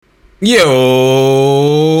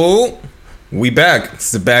Yo, we back. It's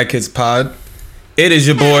the Bad Kids Pod. It is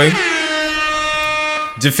your boy,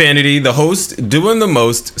 Jafanity, the host, doing the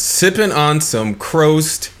most, sipping on some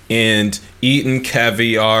Croast and eating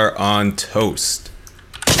caviar on toast.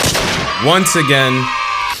 Once again,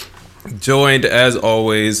 joined as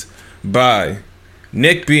always by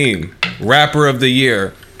Nick Beam, Rapper of the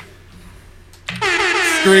Year,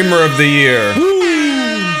 Screamer of the Year,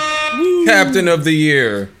 Captain of the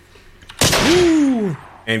Year,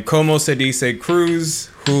 and Como se dice Cruz,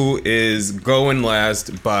 who is going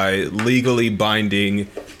last by legally binding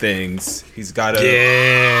things. He's got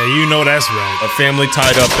Yeah, you know that's right. a family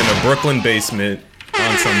tied up in a Brooklyn basement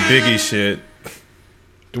on some Biggie shit.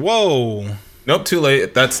 Whoa. Nope, too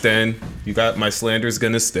late. That's staying. You got my slander's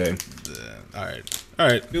gonna stay. All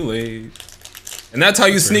right. Too late. And that's how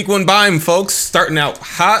you sneak one by him, folks. Starting out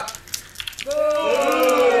hot.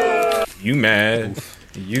 You mad?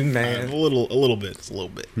 You mad? A little bit. It's a little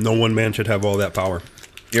bit. No one man should have all that power.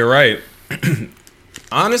 You're right.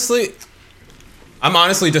 I'm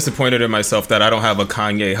honestly disappointed in myself that I don't have a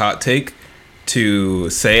Kanye hot take to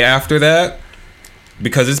say after that,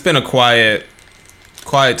 because it's been a quiet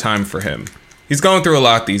time for him. He's going through a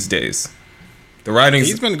lot these days. The writing's...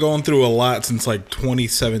 He's been going through a lot since like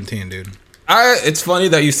 2017, dude. It's funny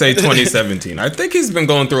that you say 2017. I think he's been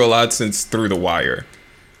going through a lot since Through the Wire.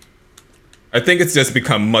 I think it's just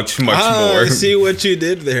become much more. I see what you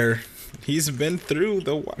did there. He's been through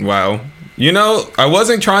the wire. Wow. You know, I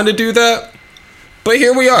wasn't trying to do that, but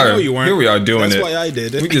here we are. No, you weren't. Here we are doing That's it. why I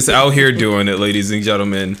did it. We just out here doing it, ladies and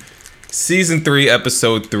gentlemen. Season 3,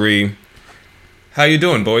 episode 3. How you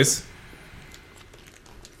doing, boys?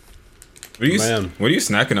 What are you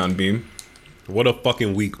snacking on, Beam? What a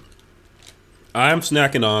fucking week. I'm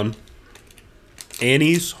snacking on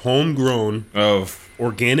Annie's homegrown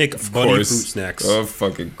organic bunny fruit snacks. Oh,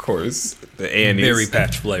 fucking course. The Annie's. Berry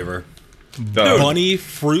Patch flavor. Bunny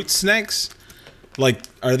fruit snacks? Like,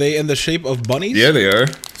 are they in the shape of bunnies? Yeah, they are.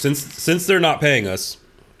 Since they're not paying us.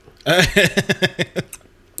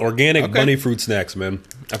 Organic bunny fruit snacks, man.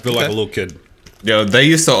 I feel like a little kid. Yo, they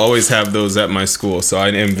used to always have those at my school, so I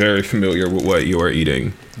am very familiar with what you are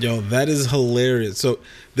eating. Yo, that is hilarious. So,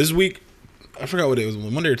 this week, I forgot what it was,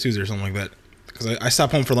 Monday or Tuesday or something like that. Because I stop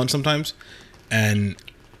home for lunch sometimes. And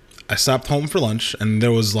I stopped home for lunch, and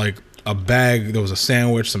there was like a bag, there was a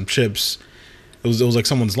sandwich, some chips. It was like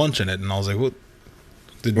someone's lunch in it, and I was like, "What?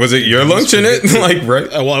 Was it your lunch in it?" Like, right?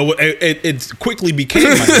 Well, it quickly became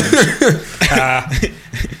my lunch.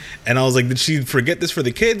 And I was like, "Did she forget this for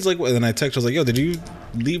the kids?" Like, and then I texted, I was like, "Yo, did you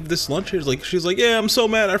leave this lunch here?" She's like, "Yeah, I'm so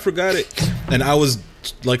mad, I forgot it." And I was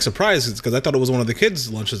like surprised because I thought it was one of the kids'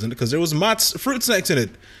 lunches in it because there was Mott's fruit snacks in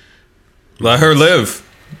it. Let her live.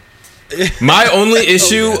 My only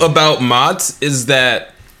issue about Mott's is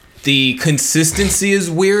that the consistency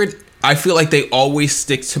is weird. I feel like they always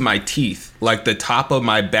stick to my teeth, like the top of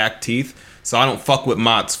my back teeth. So I don't fuck with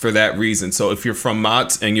Mott's for that reason. So if you're from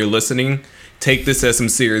Mott's and you're listening, take this as some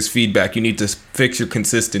serious feedback. You need to fix your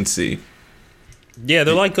consistency. Yeah,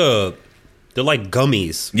 they're like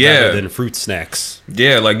gummies rather than fruit snacks.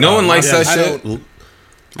 Yeah, like no one likes that shit.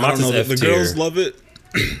 I don't know. The girls love it.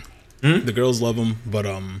 The girls love them, but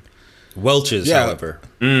Welch's, however.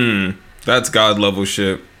 That's God level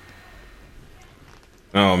shit.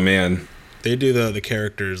 Oh man. They do the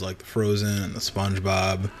characters like the Frozen and the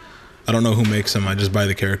SpongeBob. I don't know who makes them. I just buy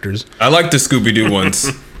the characters. I like the Scooby-Doo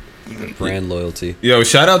ones. Brand loyalty. Yo,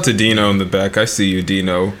 shout out to Dino in the back. I see you,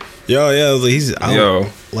 Dino. Yo, he's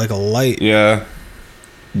out like a light. Yeah.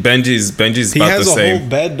 Benji's about the same. He has a whole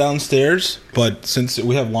bed downstairs, but since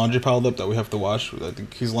we have laundry piled up that we have to wash, I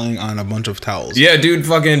think he's laying on a bunch of towels. Yeah, dude,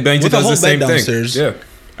 fucking Benji With does the same thing. downstairs. Yeah,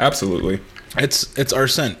 absolutely. It's our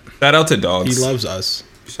scent. Shout out to dogs. He loves us.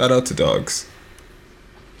 Shout out to dogs.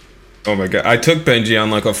 Oh my god, I took Benji on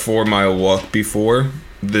like a 4-mile walk before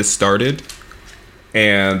this started,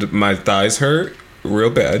 and my thighs hurt real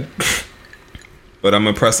bad. But I'm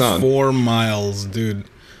gonna press on. 4 miles, dude.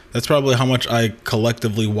 That's probably how much I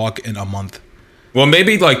collectively walk in a month. Well,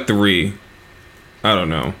 maybe like 3. I don't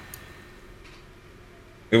know.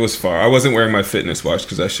 It was far. I wasn't wearing my fitness watch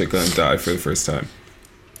because that shit gonna die for the first time.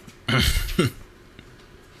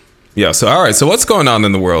 Yeah, so alright, so what's going on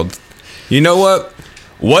in the world? You know what?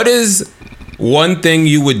 What is one thing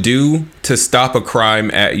you would do to stop a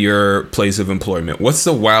crime at your place of employment? What's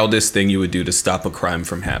the wildest thing you would do to stop a crime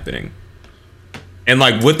from happening? And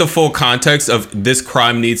like with the full context of this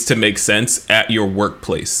crime needs to make sense at your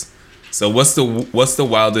workplace. So what's the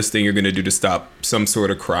wildest thing you're gonna do to stop some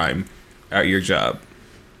sort of crime at your job?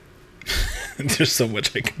 There's so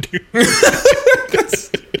much I can do.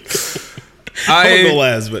 I don't go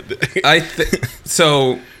last, but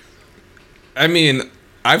so. I mean,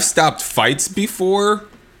 I've stopped fights before,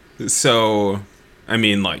 so I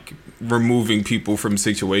mean, like removing people from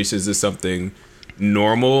situations is something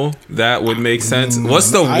normal that would make sense.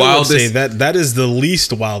 What's the wildest? I would say that is the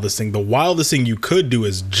least wildest thing. The wildest thing you could do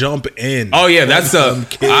is jump in. Oh yeah, that's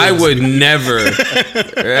I would never,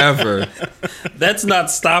 ever. That's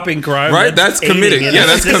not stopping crime, right? That's committing. Yeah,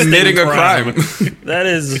 that's committing a crime. That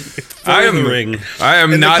is furthering. I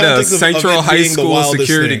am not a Central High School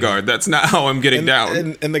security guard. That's not how I'm getting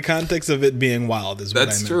down. In the context of it being wild, is what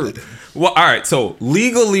that's I true. That well, all right. So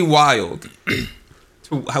legally wild.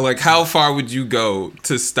 Like, how far would you go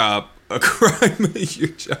to stop a crime at your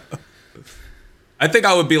job? I think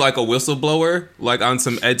I would be like a whistleblower, like on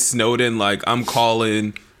some Ed Snowden, like I'm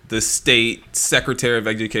calling the state secretary of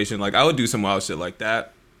education. Like I would do some wild shit like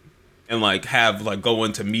that. And like have like go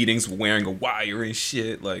into meetings wearing a wire and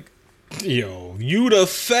shit. Like, yo, you the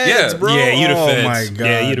feds, bro. Yeah, you the feds. Oh my god.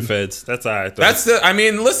 Yeah, you the feds. That's all right. That's the. I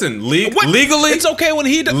mean, listen. Legally, it's okay when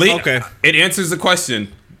he does. Okay, it answers the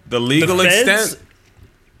question. The legal extent.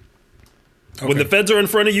 When the feds are in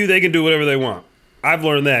front of you, they can do whatever they want. I've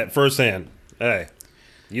learned that firsthand. Hey,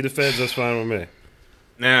 you the feds, that's fine with me.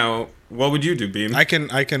 Now, what would you do, Beam? I can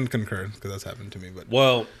concur because that's happened to me. But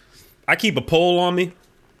well, I keep a pole on me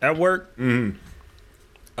at work.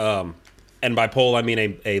 Mm-hmm. And by pole, I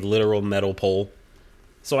mean a literal metal pole.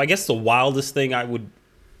 So I guess the wildest thing I would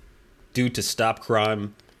do to stop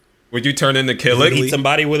crime. Would you turn into Killick? Eat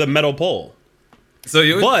somebody with a metal pole. So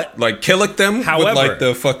you would like Killick them however, with like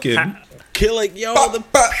the fucking... Killick, yo,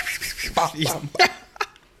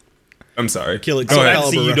 I'm sorry. Killick. Go ahead.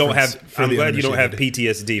 See, you don't have. I'm glad you don't have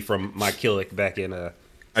PTSD from my Killick back in I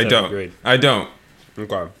don't. grade. I don't.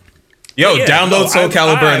 Okay. Yo, download Soul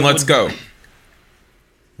Calibur and let's go.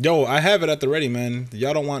 Yo, I have it at the ready, man.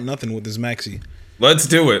 Y'all don't want nothing with this maxi. Let's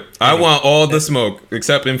do it. I want all the smoke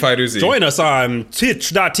except in Fighter Z. Join us on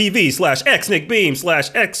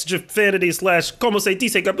twitch.tv/xnickbeam/xJafanity/como se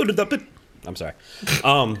dice. I'm sorry.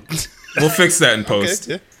 We'll fix that in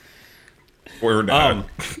post. Okay, yeah. Or not.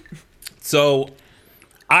 So,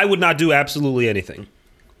 I would not do absolutely anything.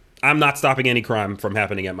 I'm not stopping any crime from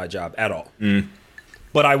happening at my job at all.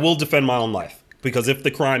 But I will defend my own life. Because if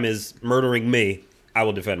the crime is murdering me, I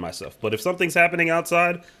will defend myself. But if something's happening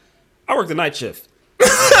outside, I work the night shift.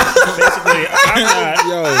 Basically, I'm not.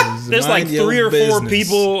 Yo, there's like 3 or 4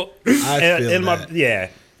 people in my. Yeah.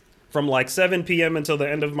 From like 7 p.m. until the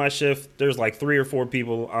end of my shift, there's like 3 or 4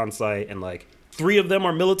 people on site, and like 3 of them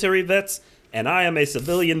are military vets, and I am a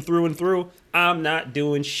civilian through and through. I'm not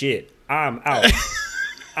doing shit. I'm out.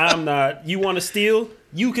 I'm not. You want to steal?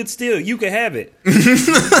 You could steal. You could have it. You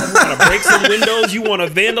want to break some windows? You want to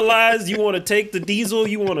vandalize? You want to take the diesel?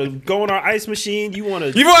 You want to go in our ice machine? You want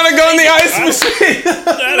to? You want to go in the ice machine?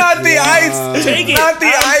 Not the ice. Take it. Not the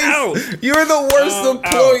ice. Out. You're the worst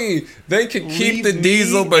employee. They can keep the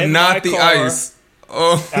diesel, but not the ice.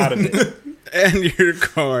 Oh, out of it. And your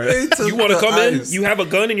car. You want to come in? You have a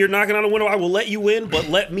gun and you're knocking on the window. I will let you in, but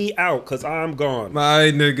let me out because I'm gone.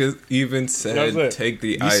 My niggas even said, "Take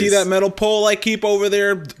the ice." You see that metal pole I keep over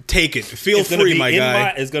there? Take it. Feel free, my guy.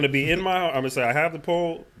 It's gonna be in my. I'm gonna say I have the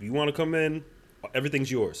pole. You want to come in?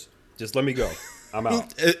 Everything's yours. Just let me go. I'm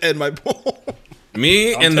out. And my pole.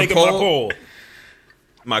 Me I'm and the taking my pole.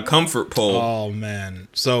 My comfort pole. Oh man.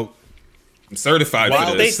 So I'm certified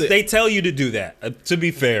for this. They tell you to do that. To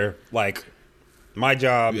be fair, like. My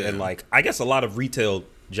job and like I guess a lot of retail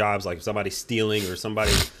jobs, like if somebody's stealing or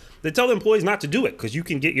somebody, they tell the employees not to do it because you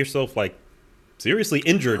can get yourself like seriously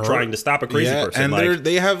injured trying to stop a crazy person. And like,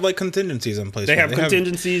 they have like contingencies in place. They have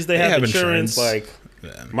contingencies. They have insurance. Like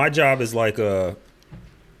my job is like they're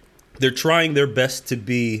trying their best to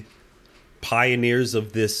be pioneers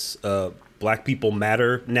of this Black People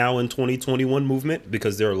Matter now in 2021 movement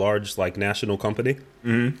because they're a large like national company.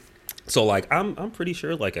 Mm-hmm. So like I'm pretty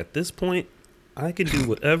sure like at this point. I can do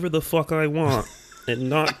whatever the fuck I want and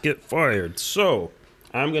not get fired. So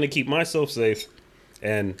I'm going to keep myself safe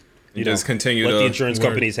and you just continue let to the insurance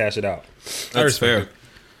companies hash it out. That's fair.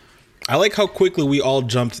 I like how quickly we all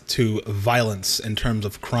jumped to violence in terms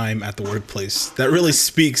of crime at the workplace. That really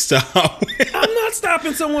speaks to how I'm not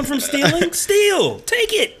stopping someone from stealing. Steal.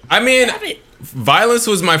 Take it. I mean, have it. Violence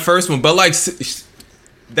was my first one, but like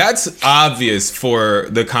that's obvious for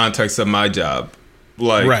the context of my job.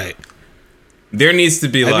 Like right. There needs to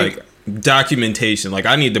be like documentation. Like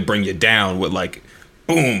I need to bring you down with like,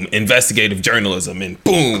 boom, investigative journalism and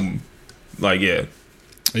boom, like yeah.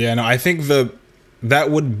 Yeah, no, I think that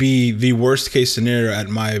would be the worst case scenario at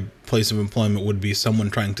my place of employment would be someone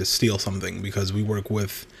trying to steal something because we work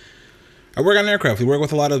with I work on aircraft. We work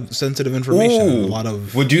with a lot of sensitive information. A lot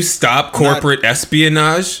of. Would you stop corporate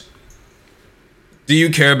espionage? Do you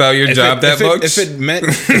care about your job that much? If it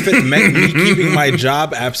meant me keeping my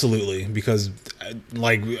job, absolutely. Because,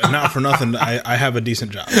 like, not for nothing, I have a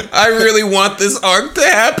decent job. I really want this arc to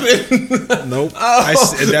happen. Nope.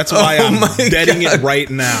 That's why I'm deading it right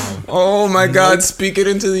now. Oh my God! Speak it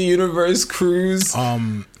into the universe, Cruise.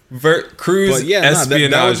 Cruise But yeah,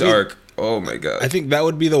 espionage arc. Oh my God! I think that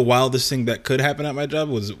would be the wildest thing that could happen at my job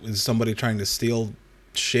was somebody trying to steal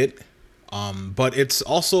shit. But it's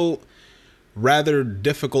also rather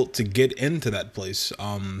difficult to get into that place.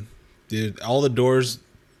 All the doors,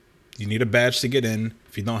 you need a badge to get in.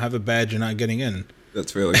 If you don't have a badge, you're not getting in.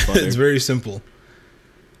 That's really funny. It's very simple.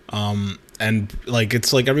 And like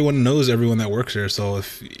it's like everyone knows everyone that works there. So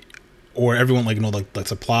everyone like the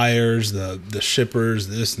suppliers, the shippers,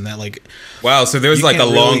 this and that. Like, wow. So there's like a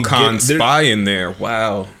long con really spy in there.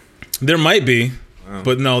 Wow. There might be,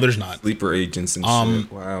 but no, there's not. Sleeper agents and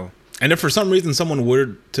shit. Wow. And if for some reason someone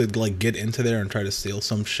were to like get into there and try to steal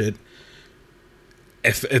some shit,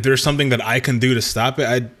 if there's something that I can do to stop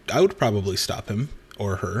it, I would probably stop him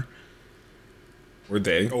or her. Or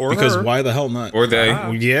they. Because why the hell not? Or they.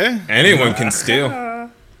 Yeah. Anyone can steal.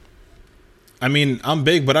 I mean, I'm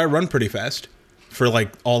big, but I run pretty fast for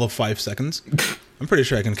like all of 5 seconds. I'm pretty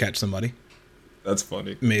sure I can catch somebody. That's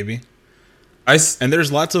funny. Maybe. And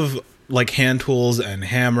there's lots of like hand tools and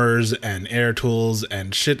hammers and air tools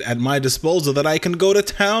and shit at my disposal that I can go to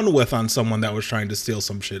town with on someone that was trying to steal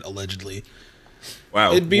some shit allegedly.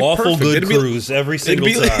 Wow. It'd be lawful perfect. good Cruise every single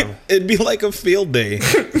time. It'd be like a field day.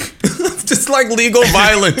 Just like legal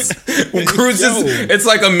violence. Cruise it's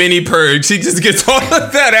like a mini purge. He just gets all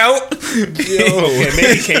of that out. Okay,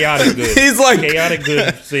 maybe chaotic good. He's like chaotic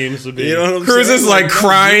good seems to be. You know what I'm Cruz saying? is like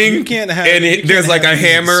crying. You can't have. And there's like a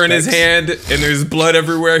hammer in his hand, and there's blood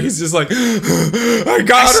everywhere. He's just like,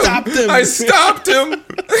 I stopped him.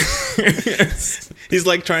 He's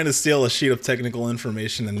like trying to steal a sheet of technical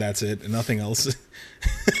information, and that's it, and nothing else.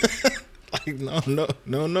 Like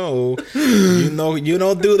no. You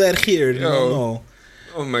don't do that here. No.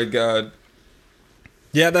 Oh my God.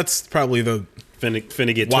 Yeah, that's probably the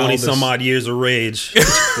finna get 20 wildest- some odd years of rage.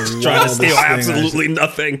 Trying to steal absolutely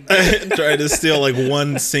nothing. Trying to steal like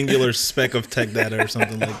one singular speck of tech data or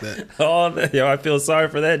something like that. Oh, I feel sorry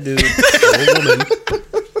for that dude. Or woman.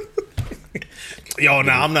 Yo,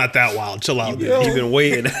 nah, I'm not that wild. Chill out, dude. You've been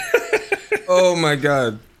waiting. Oh my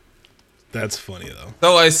God. That's funny though.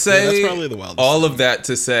 So I say that's probably the wildest all of that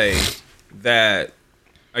to say that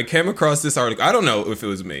I came across this article. I don't know if it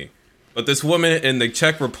was me, but this woman in the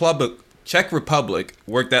Czech Republic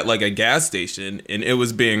worked at like a gas station, and it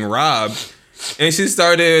was being robbed, and she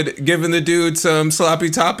started giving the dude some sloppy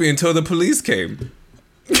toppy until the police came.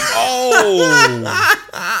 Oh,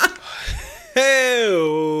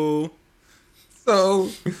 hell! So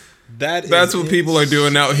that's what people are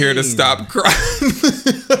doing out here to stop crime.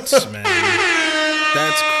 Man,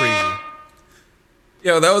 that's crazy.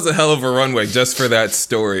 Yo, that was a hell of a runway just for that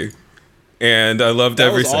story, and I loved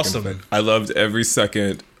every second. Awesome. Of it. I loved every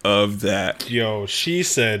second of that. Yo, she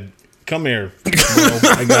said, "Come here,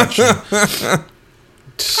 I got you."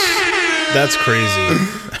 That's crazy.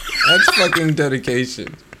 That's fucking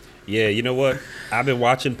dedication. Yeah, you know what? I've been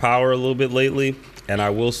watching Power a little bit lately, and I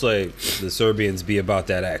will say the Serbians be about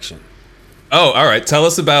that action. Oh, all right. Tell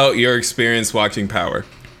us about your experience watching Power.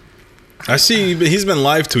 I see he's been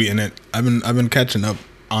live tweeting it. I've been catching up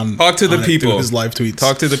on. Talk to the people. His live tweets.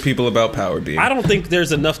 Talk to the people about Power Beam. I don't think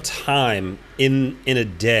there's enough time in a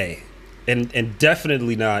day, and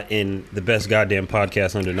definitely not in the best goddamn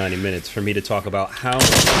podcast under 90 minutes for me to talk about how much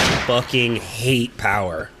I fucking hate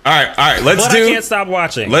Power. All right. I can't stop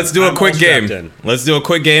watching. Let's do a quick game. In. Let's do a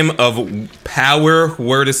quick game of Power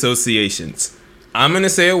word associations. I'm gonna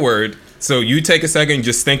say a word, so you take a second,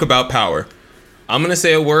 just think about Power. I'm gonna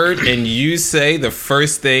say a word, and you say the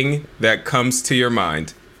first thing that comes to your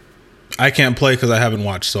mind. I can't play because I haven't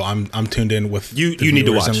watched, so I'm tuned in with you the need to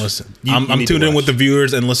viewers watch. and listen. You I'm need to tuned in watch. with the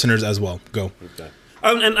viewers and listeners as well. Go. Okay.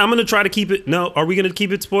 And I'm gonna try to keep it. No, are we gonna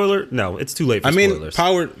keep it spoiler? No, it's too late for spoilers.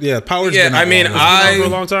 Power's Yeah, been I out mean, long. for a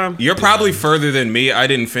long time. You're probably further than me. I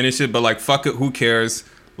didn't finish it, but like, fuck it, who cares?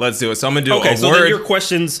 Let's do it. So I'm gonna do Okay, a so word. then your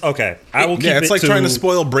questions. Okay, I will keep Yeah, it's it like to, trying to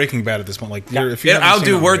spoil Breaking Bad at this point. Like, if you Yeah, haven't I'll seen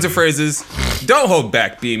do it words already. or phrases. Don't hold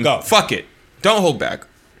back, Beam. Go. Fuck it. Don't hold back.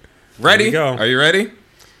 Ready? Here we go. Are you ready?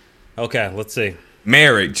 Okay, let's see.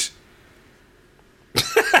 Marriage.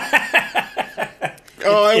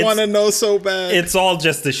 Oh, I It's- want to know so bad. It's all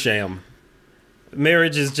just a sham.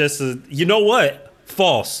 Marriage is just a. You know what?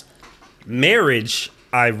 False. Marriage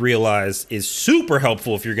I realize is super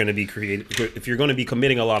helpful if you're going to be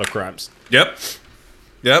committing a lot of crimes. Yep.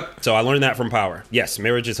 So I learned that from Power. Yes,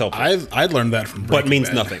 marriage is helpful. I learned that from Breaking but means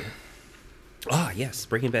Bad. nothing. Ah, yes,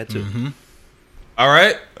 Breaking Bad too. Mm-hmm. All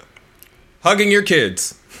right. Hugging your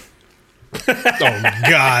kids. Oh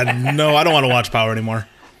God, no! I don't want to watch Power anymore.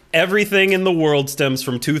 Everything in the world stems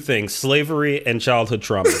from two things: slavery and childhood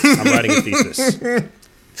trauma. I'm writing a thesis.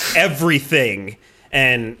 Everything.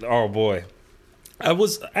 And oh boy, I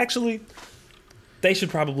was actually. They should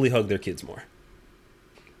probably hug their kids more.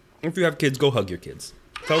 If you have kids, go hug your kids.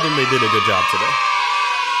 Tell them they did a good job today.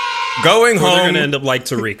 Going Or they're home. gonna end up like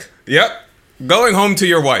Tariq. Yep. Going home to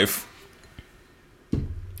your wife.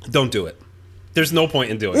 Don't do it. There's no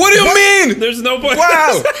point in doing What it. do you mean? There's no point.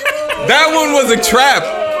 Wow. That one was a trap.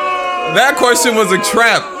 That question was a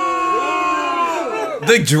trap. The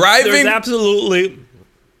There's driving. absolutely.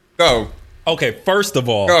 Go. Okay, first of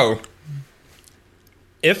all, Go.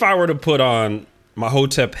 if I were to put on my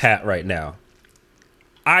Hotep hat right now,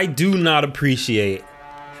 I do not appreciate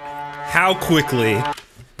how quickly My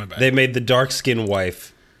bad. they made the dark-skinned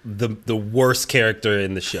wife the worst character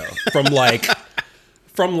in the show.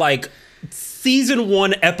 From like season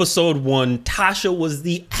 1, episode 1, Tasha was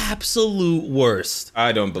the absolute worst.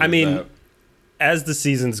 I don't believe I mean, that. as the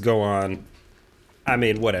seasons go on, I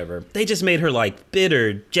mean, whatever. They just made her like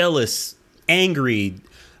bitter, jealous, angry.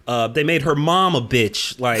 They made her mom a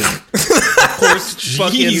bitch. Like, of course,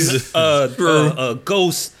 fucking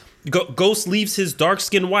Ghost leaves his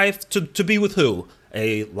dark-skinned wife to be with who?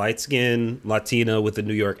 A light-skinned Latina with a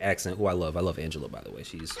New York accent, who I love. I love Angela, by the way.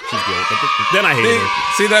 She's great. But then I hate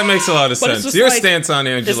her. See, that makes a lot of But it's sense. just Your like- stance on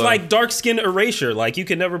Angela. It's like dark-skin erasure. Like, you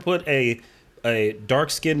can never put a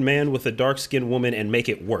dark-skinned man with a dark-skinned woman and make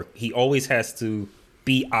it work. He always has to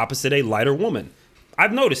be opposite a lighter woman.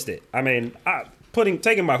 I've noticed it. I mean,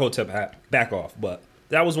 taking my Hotep hat back off, but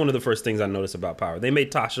that was one of the first things I noticed about Power. They made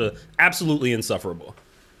Tasha absolutely insufferable.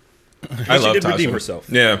 I love did Tasha. redeem herself.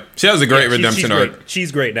 Yeah, she has a great She's redemption arc. great.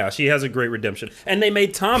 She's great now. She has a great redemption. And they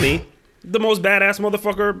made Tommy the most badass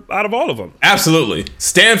motherfucker out of all of them. Absolutely,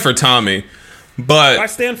 stand for Tommy. I But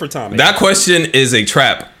stand for Tommy. that question is a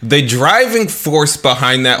trap. The driving force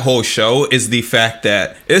behind that whole show is the fact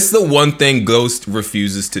that it's the one thing Ghost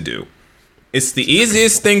refuses to do. It's the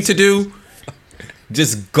easiest thing to do.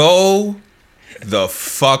 Just go the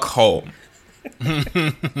fuck home.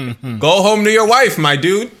 Go home to your wife, my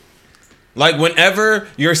dude. Like, whenever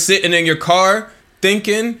you're sitting in your car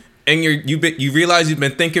thinking and you realize you've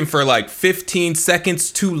been thinking for like 15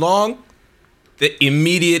 seconds too long, the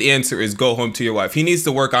immediate answer is go home to your wife. He needs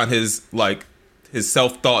to work on his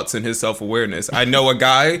self-thoughts and his self-awareness. I know a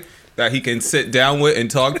guy that he can sit down with and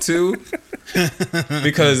talk to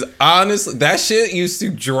because honestly, that shit used to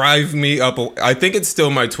drive me up. I think it's still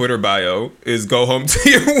my Twitter bio is go home to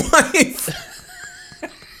your wife.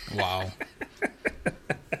 Wow.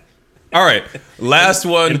 All right, last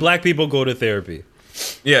and one. black people go to therapy.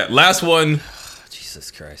 Yeah, last one.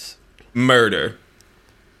 Jesus Christ. Murder.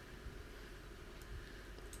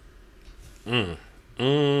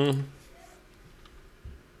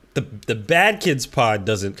 The Bad Kids pod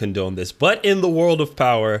doesn't condone this, but in the world of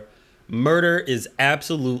Power, murder is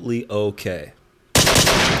absolutely okay.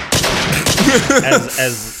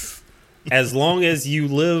 As long as you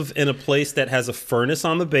live in a place that has a furnace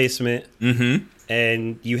on the basement,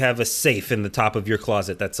 and you have a safe in the top of your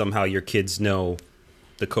closet that somehow your kids know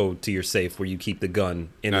the code to your safe where you keep the gun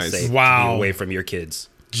in Nice. the safe to Wow. be away from your kids.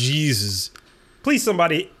 Jesus. Please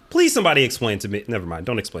somebody explain to me. Never mind,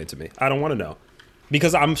 don't explain to me. I don't want to know.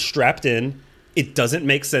 Because I'm strapped in. It doesn't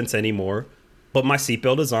make sense anymore. But my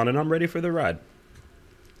seatbelt is on and I'm ready for the ride.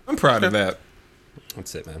 I'm proud of that.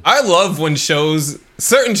 That's it, man. I love when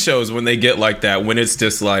certain shows, when they get like that, when it's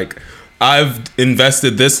just like, I've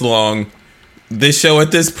invested this long. This show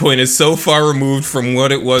at this point is so far removed from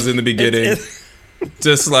what it was in the beginning.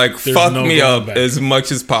 Just like, fuck no me going up back. as much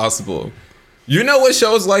as possible. You know what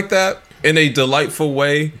shows like that in a delightful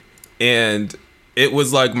way? And it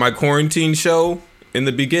was like my quarantine show in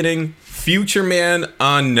the beginning, Future Man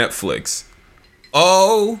on Netflix.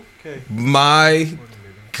 Oh my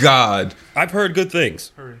God. I've heard good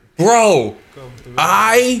things. Bro,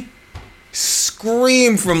 I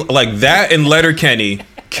scream from like that, and Letterkenny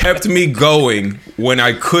kept me going when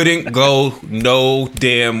I couldn't go no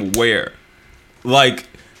damn where. Like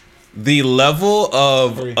the level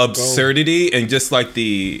of absurdity and just like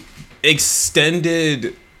the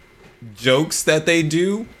extended jokes that they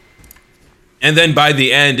do. And then by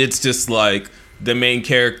the end, it's just like the main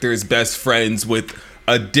character's best friends with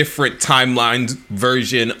a different timeline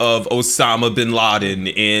version of Osama bin Laden,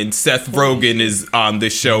 and Seth Rogen is on the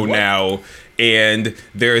show now, and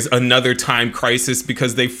there's another time crisis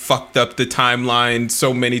because they fucked up the timeline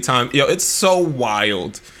so many times. Yo, it's so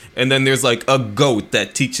wild. And then there's like a goat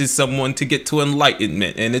that teaches someone to get to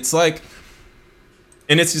enlightenment, and it's like,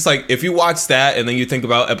 and it's just like, if you watch that and then you think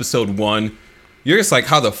about episode 1, you're just like,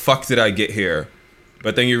 how the fuck did I get here?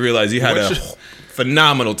 But then you realize you had a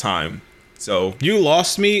phenomenal time. So you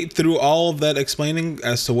lost me through all of that explaining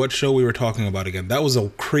as to what show we were talking about again. That was a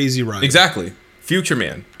crazy ride. exactly, Future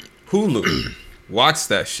Man, Hulu, watch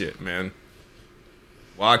that shit, man.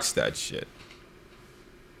 Watch that shit.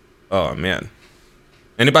 Oh man.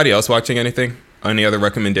 Anybody else watching anything? Any other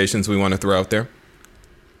recommendations we want to throw out there?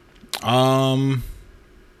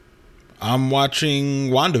 I'm watching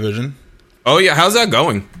WandaVision. Oh yeah, how's that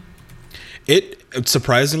going? It's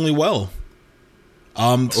surprisingly well.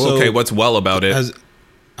 So Okay, what's well about it?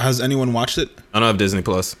 has anyone watched it? I don't have Disney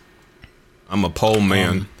Plus. I'm a poll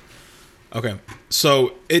man. Okay,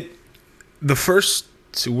 so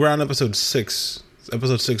we're on episode 6.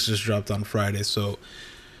 Episode 6 just dropped on Friday. So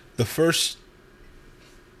the first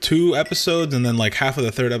 2 episodes and then like half of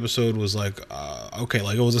the third episode was like okay,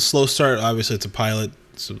 like it was a slow start. Obviously, it's a pilot,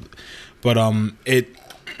 but it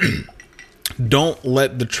don't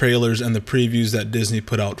let the trailers and the previews that Disney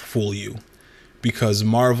put out fool you, because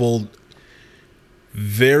Marvel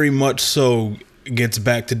very much so gets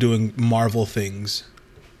back to doing Marvel things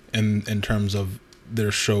in terms of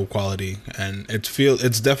their show quality, and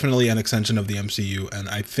it's definitely an extension of the MCU, and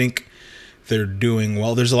I think they're doing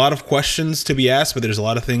well. There's a lot of questions to be asked, but there's a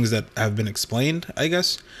lot of things that have been explained, I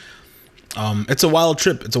guess. It's a wild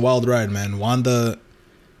trip. It's a wild ride, man. Wanda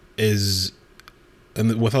is,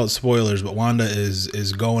 and without spoilers, but Wanda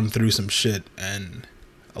is going through some shit and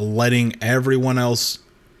letting everyone else,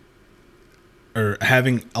 or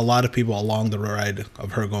having a lot of people along the ride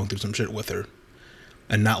of her going through some shit with her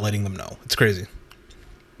and not letting them know. It's crazy.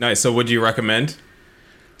 Nice. So would you recommend?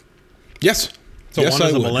 Yes. So yes, Wanda's I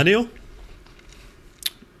a would. millennial?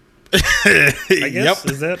 I guess. Yep.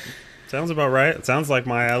 Is that sounds about right? It sounds like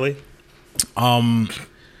my alley.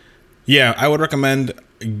 Yeah, I would recommend,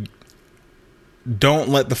 don't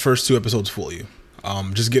let the first 2 episodes fool you.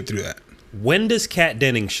 Just get through that. When does Kat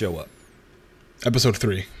Dennings show up? Episode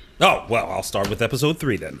 3. Oh, well, I'll start with episode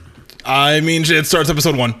 3 then. I mean, it starts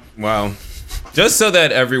episode 1. Wow. Just so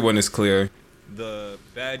that everyone is clear, the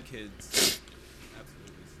bad kids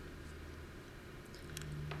absolutely.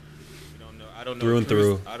 We don't know. I don't know Through and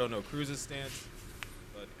through. I don't know Cruz's stance,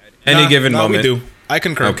 but at any Nah, given nah, moment, we do. I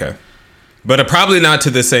concur. Okay, but probably not to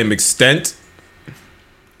the same extent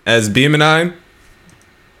as Beam and I.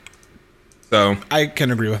 So I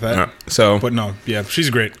can agree with that. so But no, yeah, she's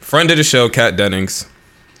great. friend of the show, Kat Dennings.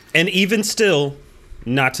 And even still,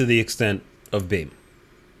 not to the extent of Beam.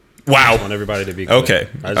 I Wow. want everybody to be clear. Okay. I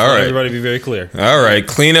just All want right. everybody to be very clear. All right.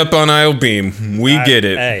 Clean up on Isle Beam. We get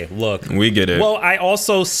it. Hey, look. We get it. Well, I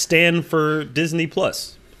also stand for Disney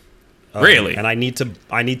Plus. Really? And I need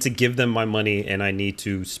to give them my money, and I need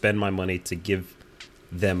to spend my money to give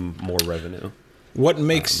them more revenue. What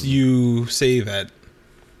makes you say that?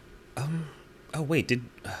 Oh wait,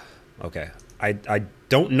 okay. I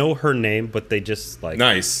don't know her name, but they just like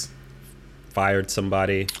Nice. fired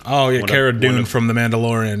somebody Oh, yeah, One of- Cara one Dune of- from The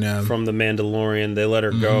Mandalorian. Yeah. from The Mandalorian. They let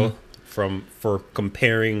her go for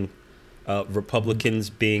comparing Republicans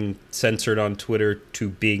being censored on Twitter to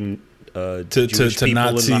being Jewish to people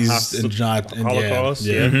Nazis in and the Holocaust.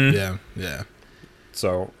 Yeah, Yeah. yeah, yeah.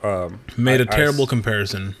 So Made a I- terrible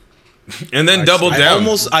comparison. And then double I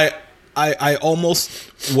down. I almost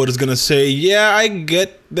was gonna say, yeah, I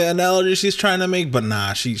get the analogy she's trying to make, but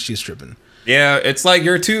nah, she's tripping. Yeah, it's like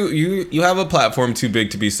you have a platform too big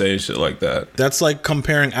to be saying shit like that. That's like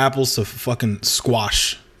comparing apples to fucking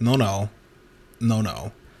squash. No.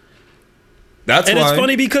 That's and why. it's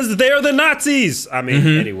funny because they're the Nazis. I mean,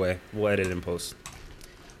 anyway, we'll edit in post.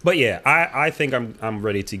 But yeah, I think I'm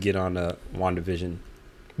ready to get on WandaVision,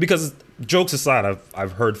 because jokes aside,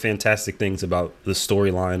 I've heard fantastic things about the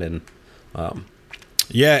storyline and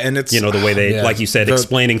Yeah, and it's the way they, yeah, like you said, the-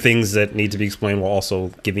 explaining things that need to be explained while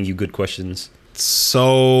also giving you good questions.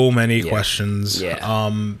 so many questions. Yeah.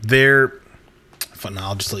 They're. Now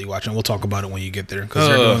I'll just let you watch it. We'll talk about it when you get there, because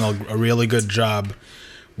they're doing a really good job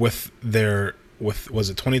with was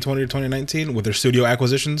it 2020 or 2019 with their studio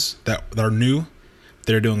acquisitions that are new.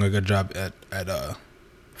 They're doing a good job at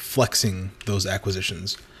flexing those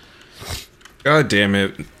acquisitions. God damn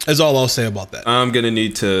it. Is all I'll say about that. I'm gonna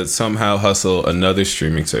need to somehow hustle another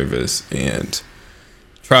streaming service and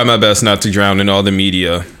try my best not to drown in all the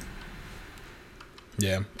media.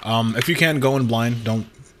 Yeah. If you can, go in blind. Don't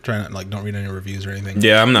read any reviews or anything.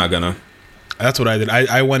 Yeah, I'm not gonna. That's what I did.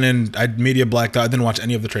 I went in. I media blacked out. I didn't watch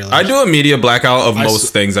any of the trailers. I do a media blackout of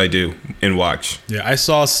most things I do and watch. Yeah, I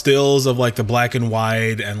saw stills of like the black and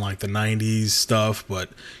white and like the '90s stuff, but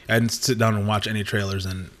I didn't sit down and watch any trailers.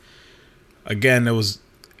 And again,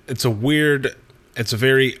 it's a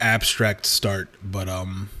very abstract start, but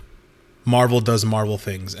Marvel does Marvel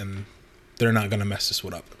things, and they're not gonna mess this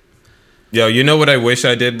one up. Yo, you know what I wish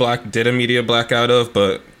I did a media blackout of,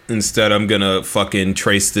 but instead I'm gonna fucking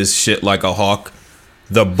trace this shit like a hawk.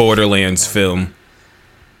 The Borderlands film.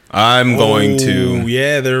 I'm going to.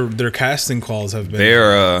 Yeah, their casting calls have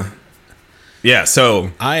been. Yeah.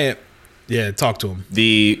 So talk to him.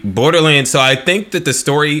 The Borderlands. So I think that the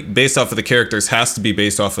story based off of the characters has to be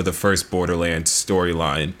based off of the first Borderlands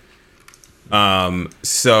storyline.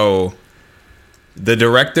 So the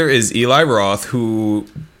director is Eli Roth, who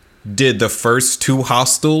did the first two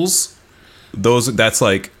Hostels. That's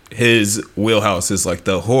like his wheelhouse, is like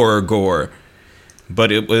the horror gore.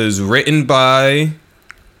 But it was written by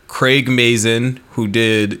Craig Mazin, who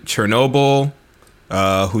did Chernobyl,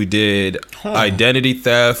 who did Identity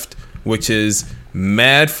Theft, which is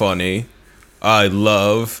mad funny. I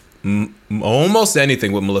love almost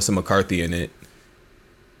anything with Melissa McCarthy in it.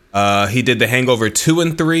 He did The Hangover 2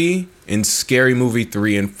 and 3 and Scary Movie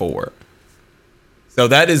 3 and 4. So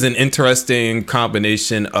that is an interesting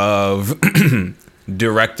combination of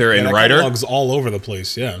director and writer. Catalog's all over the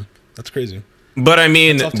place. Yeah, that's crazy. But I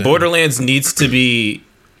mean, Borderlands needs to be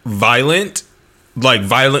violent, like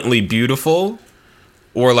violently beautiful,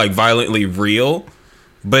 or like violently real.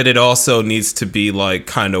 But it also needs to be like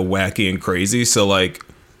kind of wacky and crazy. So like,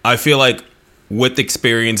 I feel like with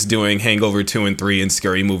experience doing Hangover 2 and 3 and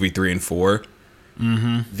Scary Movie 3 and 4,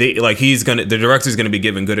 the director's gonna be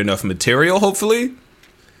given good enough material, hopefully.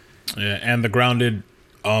 Yeah, and the grounded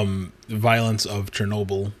violence of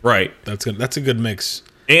Chernobyl. Right. That's a good mix.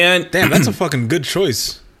 And damn, that's a fucking good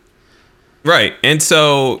choice. Right. And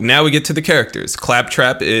so now we get to the characters.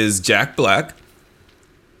 Claptrap is Jack Black.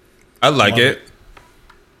 I like it.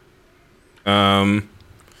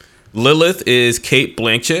 Lilith is Cate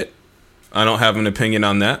Blanchett. I don't have an opinion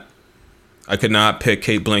on that. I could not pick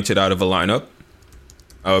Cate Blanchett out of a lineup.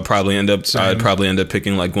 I'd probably end up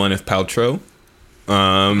picking like Gwyneth Paltrow.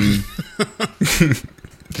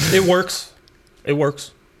 It works. It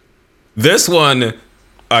works. This one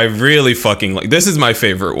I really fucking like. This is my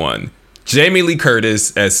favorite one. Jamie Lee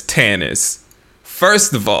Curtis as Tannis.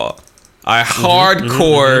 First of all, I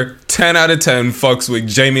hardcore 10 out of 10 fucks with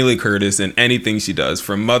Jamie Lee Curtis in anything she does,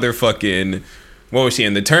 from motherfucking, what was she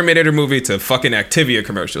in, the Terminator movie to fucking Activia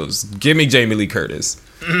commercials. Give me Jamie Lee Curtis.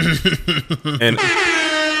 And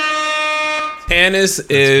Tannis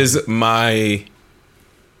is my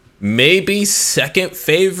maybe second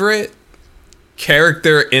favorite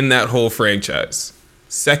character in that whole franchise.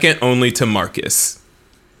 Second only to Marcus,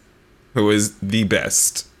 who is the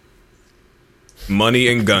best. Money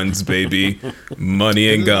and guns, baby.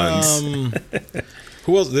 Money and guns.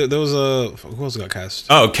 Who else? Who else got cast?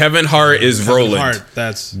 Oh, Kevin Hart is Roland. Hart,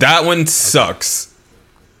 that one sucks.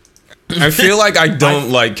 I feel like I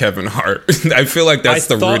don't like Kevin Hart. I feel like that's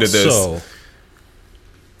the root of this.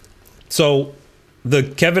 So the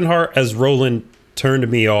Kevin Hart as Roland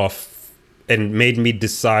turned me off and made me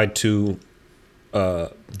decide to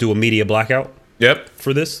do a media blackout. Yep.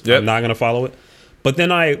 For this. Yep. I'm not going to follow it. But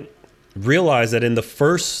then I realized that in the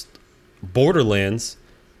first Borderlands,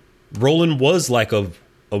 Roland was like a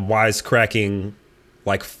wisecracking,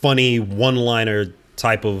 like funny one-liner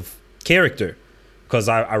type of character. Because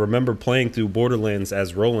I remember playing through Borderlands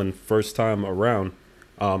as Roland first time around.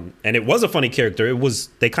 And it was a funny character.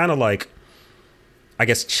 They kind of like, I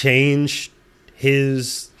guess, changed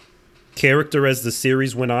his character as the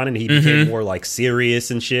series went on, and he became more like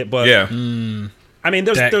serious and shit. But yeah, I mean,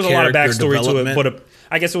 there's a lot of backstory to it. But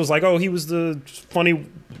I guess it was like, oh, he was the funny,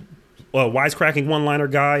 wisecracking one-liner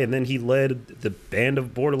guy, and then he led the band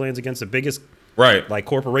of Borderlands against the biggest like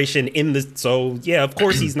corporation in the. So yeah, of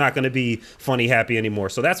course he's not going to be funny happy anymore.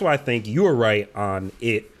 So that's why I think you were right on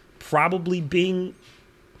it probably being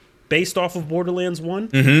based off of Borderlands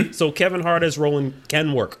 1. So Kevin Hart as Roland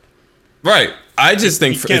can work. Right. I just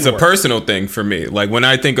think it's a personal thing for me. Like, when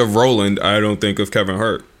I think of Roland, I don't think of Kevin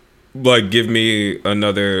Hart. Like, give me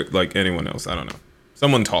another, like, anyone else. I don't know.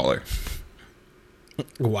 Someone taller.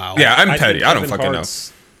 Wow. Yeah, I'm petty. I don't fucking know.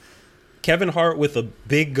 Kevin Hart with a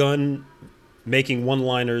big gun making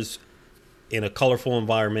one-liners in a colorful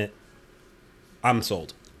environment. I'm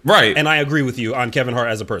sold. Right. And I agree with you on Kevin Hart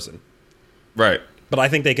as a person. Right. But I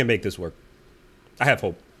think they can make this work. I have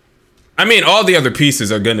hope. I mean, all the other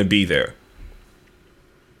pieces are going to be there.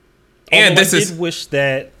 And I did wish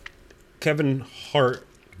that Kevin Hart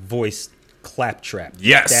voiced Claptrap.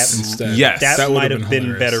 Yes. Instead. Yes. That That might would've have been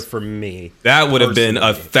been hilarious. better for me. That would have been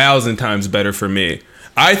Personally. 1,000 times better for me.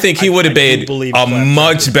 I think he would have I do made believe a Claptrap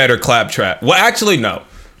much is- better Claptrap. Well, actually, no.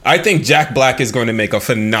 I think Jack Black is going to make a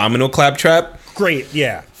phenomenal Claptrap. Great,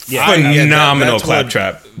 yeah. Yeah. Phenomenal that's what-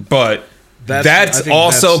 Claptrap. But I that's think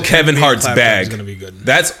also that's- Kevin being Hart's Claptrap is bag. gonna be good.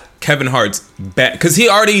 That's Kevin Hart's bag. Because he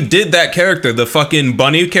already did that character, the fucking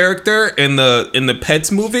bunny character in the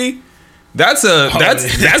Pets movie. That's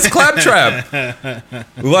Claptrap.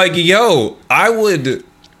 Like, yo, I would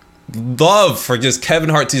love for just Kevin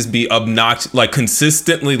Hart to just be obnoxious, like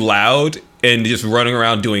consistently loud and just running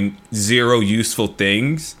around doing zero useful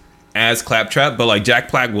things as Claptrap. But like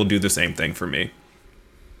Jack Black will do the same thing for me.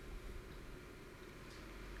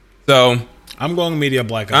 So I'm going media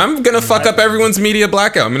blackout. I'm gonna fuck up everyone's media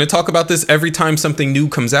blackout. I'm gonna talk about this every time something new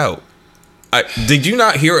comes out. Did you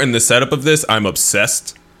not hear in the setup of this? I'm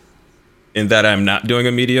obsessed in that I'm not doing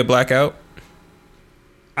a media blackout.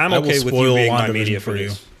 I'm That will okay with you spoil being my WandaVision media for for you.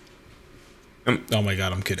 this. Oh my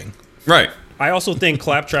god, I'm kidding. Right. I also think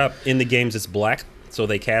Claptrap in the games is black, so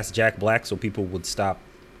they cast Jack Black so people would stop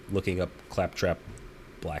looking up Claptrap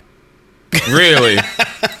Black. Really.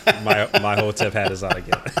 My Hotep hat is on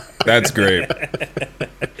again. That's great.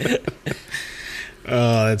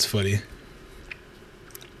 Oh, that's funny.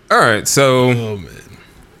 All right. So Oh man.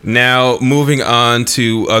 now moving on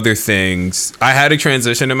to other things. I had a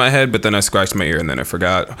transition in my head, but then I scratched my ear and then I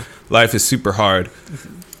forgot. Life is super hard.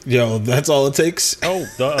 Yo, that's all it takes.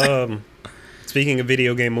 Oh, speaking of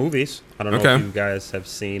video game movies, I don't know Okay. if you guys have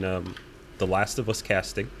seen The Last of Us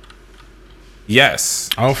casting. Yes.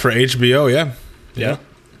 Oh, for HBO, yeah. Yeah.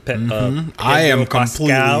 I am Pedro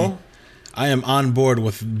Pascal. I am on board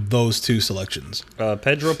with those two selections.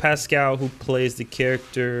 Pedro Pascal, who plays the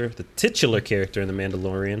titular character in The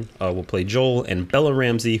Mandalorian, will play Joel, and Bella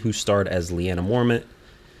Ramsey, who starred as Lyanna Mormont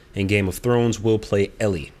in Game of Thrones, will play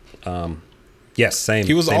Ellie. Yes, same.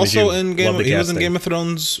 He was same as also you. in Game. Love the He was in casting. Game of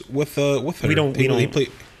Thrones with her. We don't- He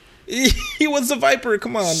played. He was the Viper.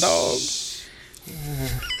 Come on, dog.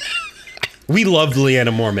 We loved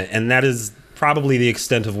Lyanna Mormont, and that is probably the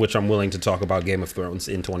extent of which I'm willing to talk about Game of Thrones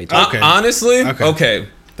in 2020. Okay. Honestly, Okay. okay.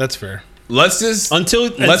 That's fair. Let's just Until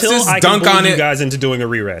just I dunk can on bully you it. guys into doing a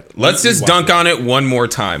reread. Let's just dunk on it one more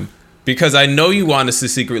time because I know you want us to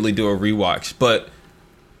secretly do a rewatch, but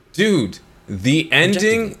dude, the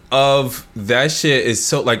ending of that shit is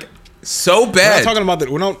so bad. We're not talking about that.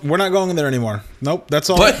 We're not going there anymore. Nope. That's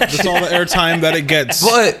all. But- That's all the airtime that it gets.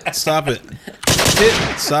 But Stop it.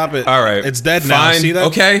 Stop it. all right, It's dead now. Fine. See that?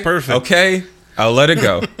 Okay, Perfect. Okay, I'll let it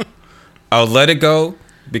go. I'll let it go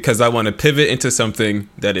because I want to pivot into something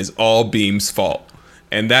that is all Beam's fault,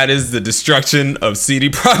 and that is the destruction of CD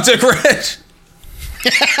Projekt Red.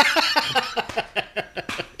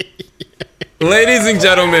 Ladies and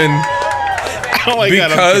gentlemen, Oh my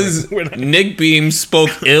God, I'm because kidding. We're not- Nick Beam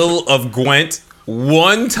spoke ill of Gwent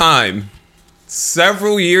one time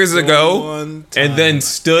several years ago One time. and then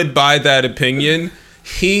stood by that opinion,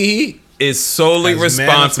 he is solely Has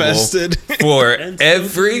responsible manifested. for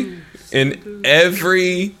every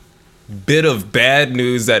bit of bad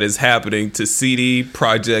news that is happening to CD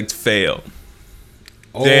Projekt Fail.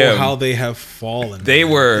 Oh, Damn. how they have fallen. They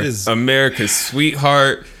man. were It is- America's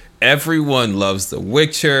sweetheart. Everyone loves The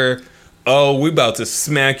Witcher. Oh, we about to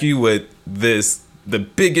smack you with the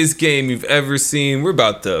biggest game you've ever seen. We're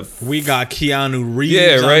about to, we got Keanu Reeves.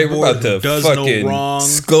 yeah, on right. We're board about who to does fucking no wrong.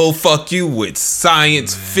 skull fuck you with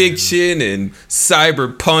science fiction and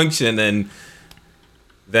cyberpunk, and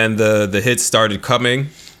then the hits started coming.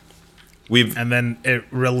 We've And then it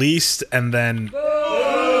released, and then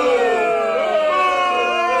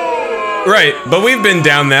right, but we've been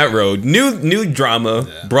down that road. New drama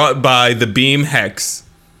brought by the Beam Hex,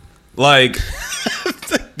 like.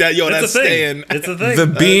 that It's that's a thing. staying. It's a thing. The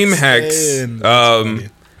Beam That's Hex, staying. That's funny.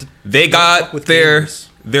 they got with their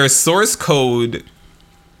gamers. source code,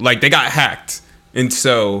 like they got hacked, and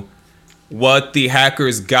so what the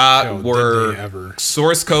hackers got Yo, did were they ever.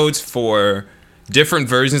 source codes for different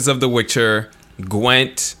versions of The Witcher,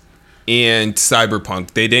 Gwent, and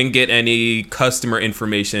Cyberpunk. They didn't get any customer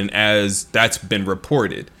information as that's been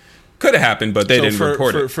reported. Could have happened, but they So didn't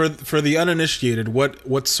report it. for the uninitiated,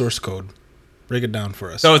 what's source code? Break it down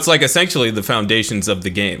for us. So it's like essentially the foundations of the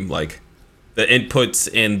game, like the inputs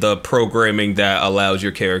and the programming that allows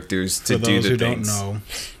your characters to for do those the who things. don't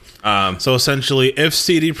know. So essentially, if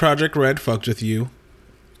CD Projekt Red fucked with you,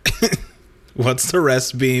 what's the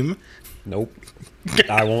rest, Beam? Nope.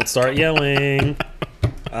 I won't start yelling.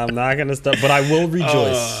 I'm not gonna start, but I will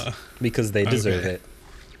rejoice because they deserve okay. it.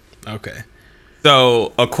 Okay.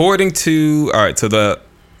 So according to so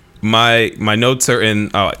my notes are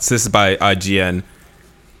in. Oh, this is by IGN.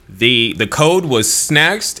 The code was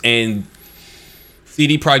snatched, and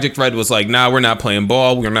CD Projekt Red was like, "Nah, we're not playing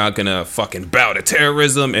ball. We're not gonna fucking bow to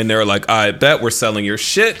terrorism." And they're like, "I bet we're selling your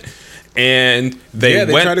shit." And they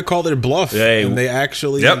tried to call their bluff. And they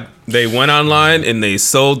actually, they went online and they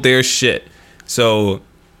sold their shit. So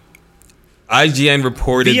IGN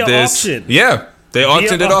reported Via this. auction. Yeah, they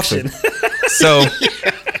auctioned it off. So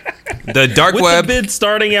the dark With web the bid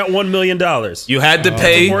starting at $1 million. You had to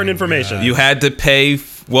pay. Important information. You had to pay.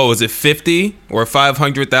 What was it, 50 or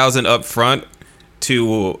 500,000 up front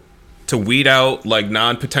to weed out like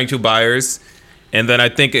non-potential buyers, and then I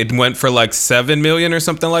think it went for like 7 million or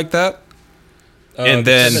something like that. And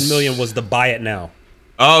then 7 million was the buy it now.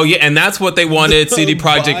 Oh yeah, and that's what they wanted CD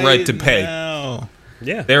Projekt Red to pay.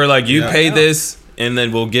 Yeah, they were like, "You pay this, and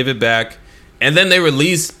then we'll give it back." And then they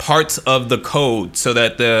released parts of the code so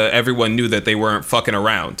that everyone knew that they weren't fucking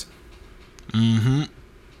around. Mm-hmm.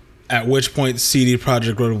 At which point, CD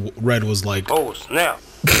Projekt Red was like, "Oh snap!"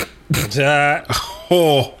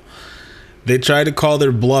 Oh, they tried to call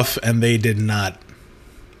their bluff, and they did not.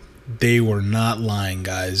 They were not lying,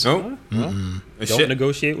 guys. Oh, don't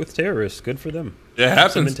negotiate with terrorists. Good for them. It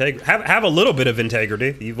happens. Have a little bit of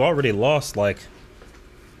integrity. You've already lost like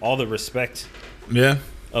all the respect. Yeah.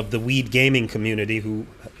 Of the weed gaming community who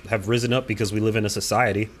have risen up because we live in a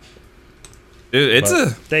society. It's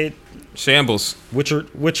shambles. Which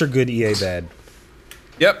are good, EA bad.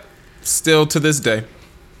 Yep. Still to this day.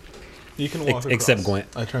 You can walk across. Except Gwent.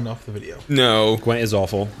 I turned off the video. No. Gwent is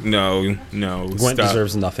awful. No. Gwent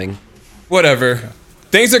deserves nothing. Whatever.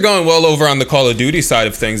 Things are going well over on the Call of Duty side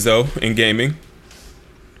of things, though, in gaming.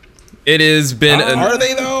 It has been... Are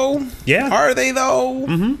they, though? Yeah. Are they, though?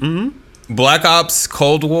 Mm-hmm, mm-hmm. Black Ops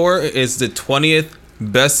Cold War is the 20th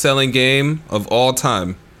best-selling game of all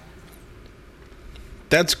time.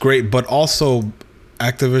 That's great, but also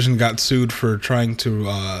Activision got sued for trying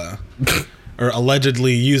to... or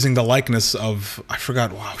allegedly using the likeness of... I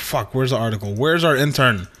forgot. Wow, fuck. Where's the article? Where's our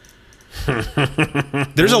intern?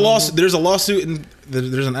 There's a lawsuit. There's a lawsuit.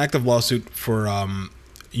 There's an active lawsuit for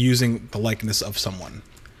using the likeness of someone.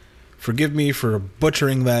 Forgive me for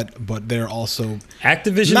butchering that, but they're also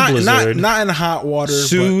Activision Blizzard not in hot water,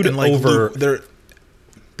 sued but in like over. There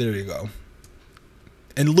you go.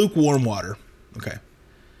 In lukewarm water. Okay.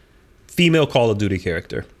 Female Call of Duty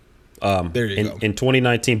character. There you go. In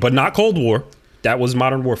 2019, but not Cold War. That was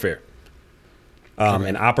Modern Warfare.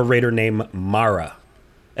 An operator named Mara.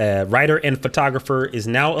 A writer and photographer is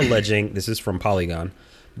now alleging, this is from Polygon,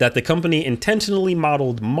 that the company intentionally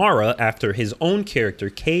modeled Mara after his own character,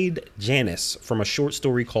 Cade Janice, from a short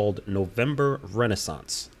story called November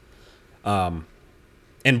Renaissance. And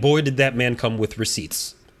boy, did that man come with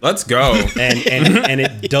receipts. Let's go. And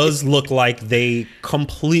it does look like they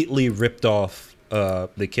completely ripped off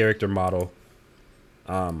the character model.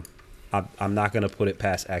 I'm not going to put it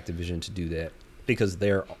past Activision to do that because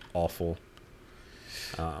they're awful.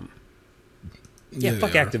 Fuck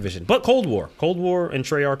Activision. But Cold War and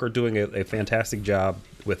Treyarch are doing a fantastic job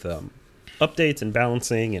with updates and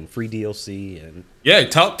balancing and free DLC and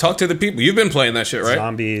talk to the people. You've been playing that shit, right?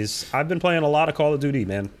 Zombies. I've been playing a lot of Call of Duty,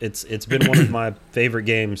 man. It's been one of my favorite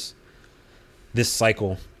games this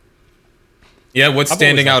cycle. Yeah, what's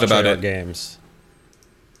standing out about Treyarch it? Games.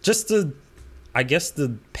 Just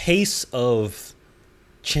the pace of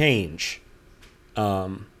change. A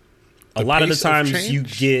lot of the times you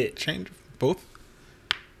get change both.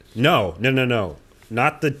 No,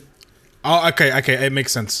 not the. Oh, okay, it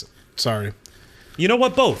makes sense. Sorry. You know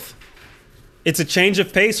what? Both. It's a change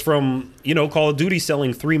of pace from Call of Duty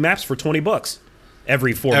selling 3 maps for $20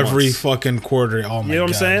 every 4 months. Every fucking quarter. Oh my god. You know what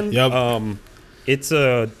I'm saying? Yep. It's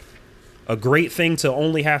a great thing to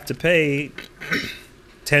only have to pay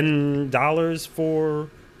 $10 for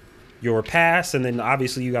your pass, and then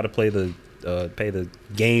obviously you got to pay the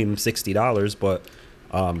game $60, but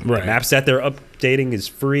the maps that they're updating is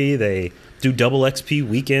free. They do double XP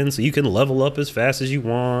weekends, so you can level up as fast as you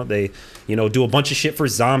want. They do a bunch of shit for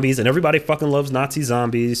zombies, and everybody fucking loves Nazi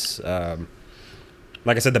zombies.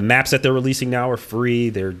 Like I said, the maps that they're releasing now are free.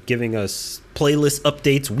 They're giving us playlist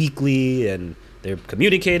updates weekly, and they're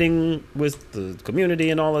communicating with the community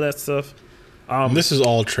and all of that stuff. This is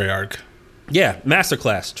all Treyarch. Yeah,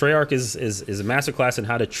 masterclass. Treyarch is a masterclass in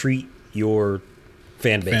how to treat your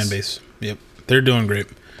fan base. Yep, they're doing great.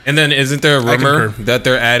 And then isn't there a rumor that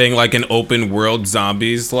they're adding like an open world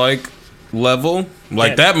zombies like level?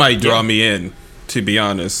 Like that might draw me in, to be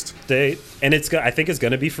honest. I think it's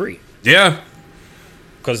going to be free. Yeah.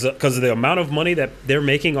 Because of the amount of money that they're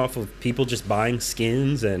making off of people just buying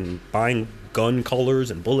skins and buying gun colors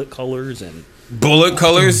and bullet colors and Bullet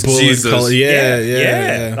colors? Bullet Jesus. color.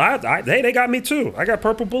 Yeah. They got me too. I got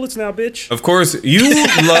purple bullets now, bitch. Of course, you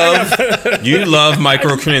love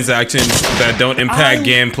microtransactions that don't impact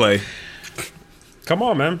gameplay. Come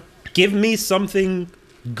on, man. Give me something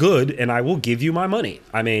good, and I will give you my money.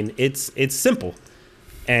 I mean, it's simple,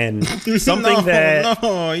 and something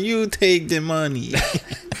No, you take the money.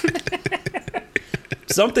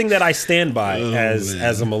 something that I stand by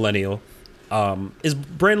as a millennial is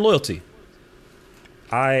brand loyalty.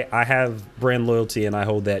 I have brand loyalty, and I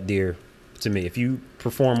hold that dear to me. If you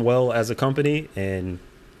perform well as a company and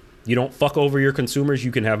you don't fuck over your consumers,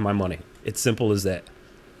 you can have my money. It's simple as that.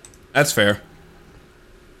 That's fair.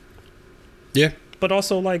 Yeah. But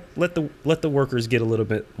also, like, let the workers get a little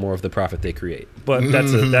bit more of the profit they create. But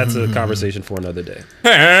that's a conversation for another day.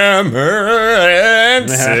 Hammer and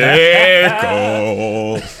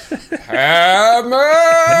sickle. Hammer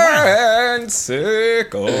and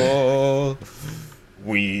sickle.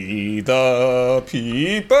 We the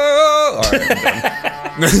people. All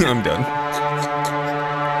right, I'm done.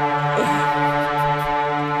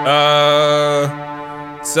 I'm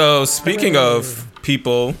done. So speaking of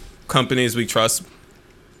people, companies we trust,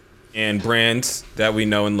 and brands that we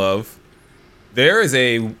know and love, there is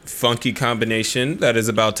a funky combination that is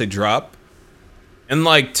about to drop. In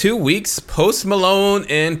like 2 weeks, Post Malone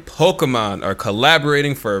and Pokemon are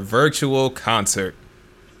collaborating for a virtual concert.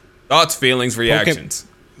 Thoughts, feelings, reactions.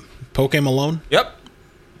 Poke Malone? Yep.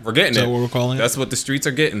 We're getting it. Is that what we're calling it? That's what the streets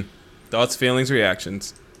are getting. Thoughts, feelings,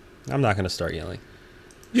 reactions. I'm not gonna start yelling.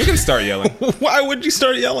 You can start yelling. Why would you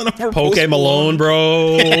start yelling over Poke Post Malone,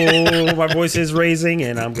 bro. My voice is raising,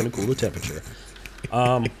 and I'm gonna cool the temperature.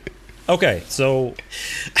 Okay, so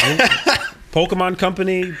Pokemon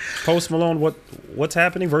Company, Post Malone. What's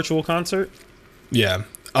happening? Virtual concert? Yeah,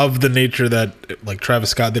 of the nature that like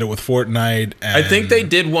Travis Scott did it with Fortnite. And I think they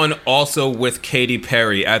did one also with Katy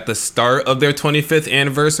Perry at the start of their 25th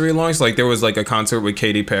anniversary launch. Like there was like a concert with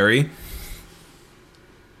Katy Perry.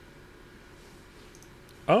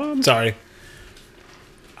 Sorry.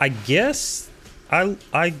 I guess I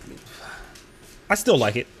still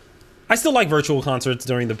like it. I still like virtual concerts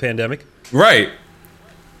during the pandemic. Right.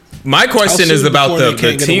 My question is about the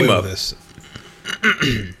team up.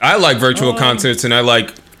 I like virtual concerts, and I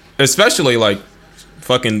like, especially like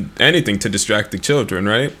fucking anything to distract the children,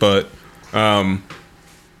 right? But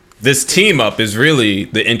this team up is really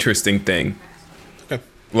the interesting thing. Okay.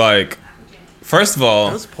 Like, first of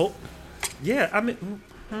all, Yeah, I mean,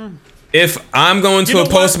 if I'm going to You know a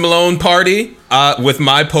Post what? Malone party with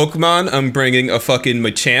my Pokemon, I'm bringing a fucking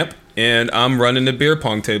Machamp, and I'm running the beer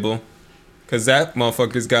pong table. Because that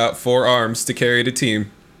motherfucker's got 4 arms to carry the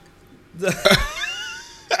team.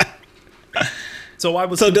 so I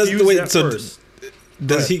was So does confused wait? at So first.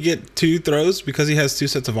 does he get 2 throws because he has 2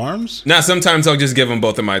 sets of arms? Now, sometimes I'll just give him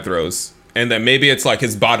both of my throws. And then maybe it's like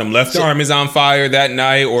his bottom left arm is on fire that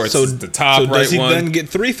night, or it's the top so right does he one. then get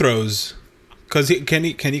 3 throws? Because can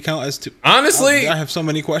he count as 2? Honestly, I have so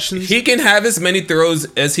many questions. he can have as many throws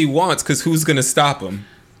as he wants, because who's going to stop him?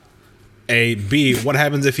 A, B, what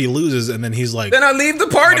happens if he loses and then he's like, Then I leave the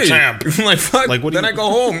party. Machamp. I'm like, fuck, Like, what do then you- I go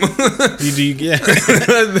home. yeah.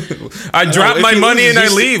 I drop if my he money and I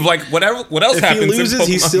loses, leave. Like, whatever. What else If he happens? in loses,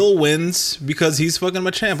 he Pokemon? still wins because he's fucking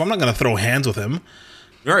Machamp. I'm not going to throw hands with him.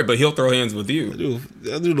 All right, but he'll throw hands with you. Dude,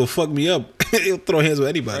 that dude will fuck me up. He'll throw hands with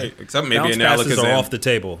anybody. Right, except maybe Bounce an passes are Alakazam. off the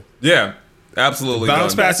table. Yeah, absolutely.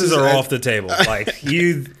 Bounce done. Passes are I- off the table. Like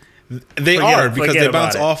you, They Forget- are because forget they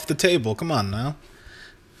bounce about it. off the table. Come on now.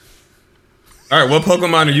 All right, what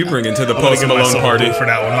Pokemon are you bringing to the I'm gonna Post give Malone myself a party? boot for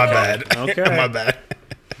that one. My bad. Okay. My bad.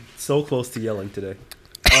 so close to yelling today.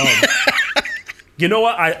 You know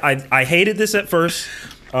what? I hated this at first,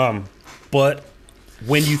 but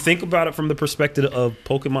when you think about it from the perspective of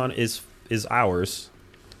Pokemon is ours,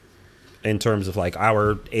 in terms of like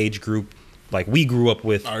our age group, like we grew up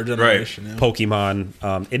with Our generation. Yeah.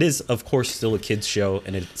 Pokemon. It is of course still a kids show,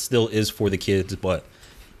 and it still is for the kids. But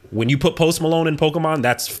when you put Post Malone in Pokemon,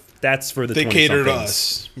 that's for the They 20 cater to somethings.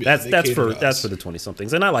 us. Yeah, they That's cater to for us. the 20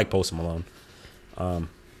 somethings, and I like Post Malone.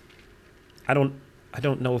 I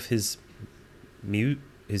don't know if his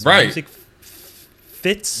Right. music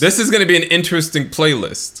fits. This is going to be an interesting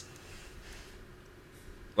playlist.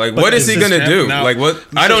 Like, But what is he this going to do? now- Like, what?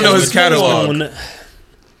 I don't know his Post catalog. Malone-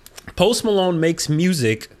 Post Malone makes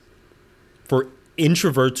music for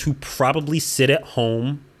introverts who probably sit at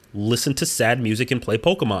home, listen to sad music, and play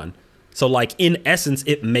Pokemon. So, like, in essence,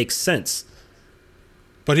 it makes sense.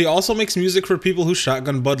 But he also makes music for people who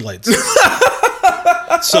shotgun Bud Lights.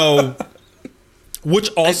 So, Which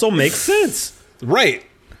also makes sense. right.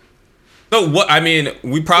 So what? I mean,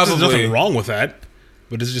 we There's probably. nothing wrong with that.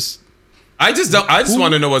 But it's just, I just don't. I just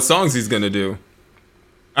want to know what songs he's gonna do.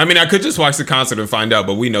 I mean, I could just watch the concert and find out,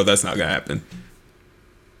 but we know that's not gonna happen.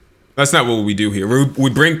 That's not what we do here. We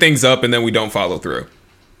bring things up and then we don't follow through.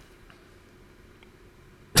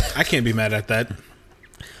 I can't be mad at that.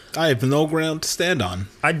 I have no ground to stand on.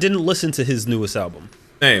 I didn't listen to his newest album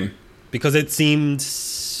Same. because it seemed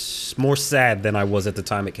more sad than I was at the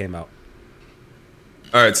time it came out.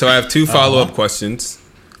 All right, so I have two follow-up questions.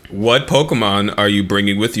 What Pokemon are you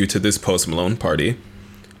bringing with you to this Post Malone party?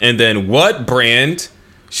 And then what brand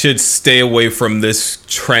should stay away from this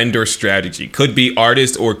trend or strategy? Could be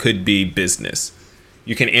artist or could be business.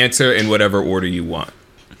 You can answer in whatever order you want.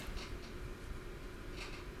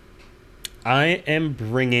 I am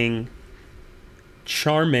bringing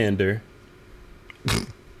Charmander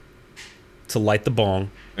to light the bong.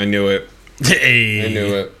 I knew it. Hey. I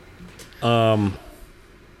knew it.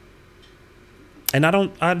 And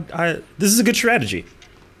this is a good strategy.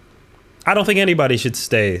 I don't think anybody should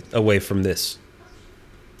stay away from this.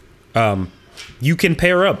 You can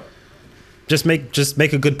pair up. Just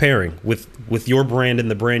make a good pairing with your brand and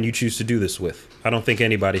the brand you choose to do this with. I don't think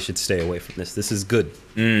anybody should stay away from this. This is good.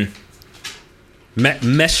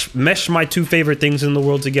 Mesh my two favorite things in the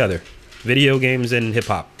world together. Video games and hip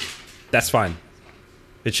hop. That's fine.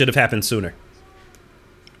 It should have happened sooner.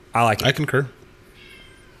 I like it. I concur.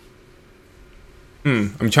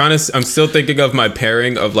 I'm still thinking of my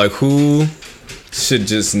pairing of like who should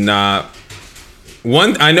just not.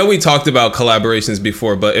 One, I know we talked about collaborations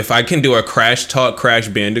before, but if I can do a Crash Talk Crash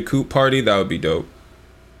Bandicoot party, that would be dope.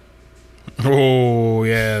 Oh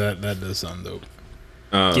yeah, that does sound dope.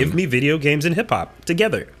 Give me video games and hip hop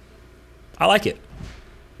together. I like it.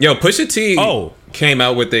 Yo, Pusha T came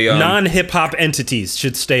out with a non-hip hop entities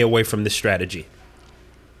should stay away from this strategy.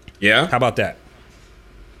 Yeah, How about that?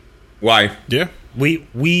 why? Yeah. We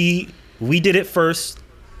did it first.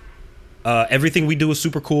 Everything we do is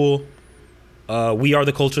super cool. We are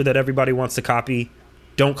the culture that everybody wants to copy.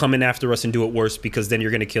 Don't come in after us and do it worse, because then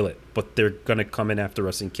you're gonna kill it. But they're gonna come in after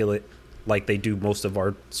us and kill it, like they do most of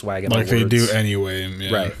our swag and Like our they words. do anyway.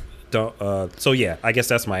 Yeah. Right. Don't. So yeah, I guess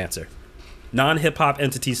that's my answer. Non-hip hop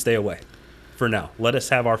entities, stay away for now. Let us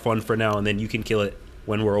have our fun for now, and then you can kill it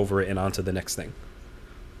when we're over it and on to the next thing.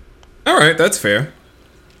 All right, that's fair.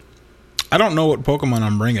 I don't know what Pokemon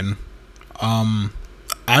I'm bringing. I'm.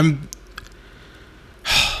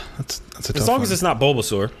 That's a tough As long one. as it's not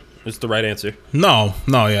Bulbasaur, it's the right answer. No,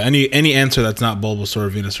 yeah. Any answer that's not Bulbasaur,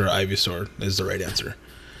 Venusaur, Ivysaur is the right answer.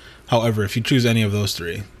 However, if you choose any of those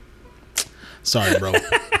three, sorry, bro.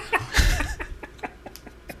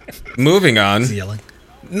 Moving on. Yelling.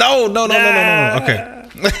 No.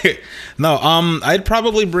 Okay. No. I'd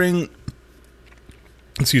probably bring.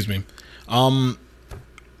 Excuse me. I'm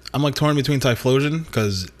like torn between Typhlosion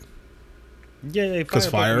because Yay,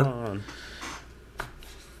 fire. Pokemon.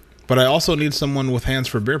 But I also need someone with hands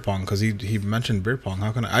for beer pong because he mentioned beer pong.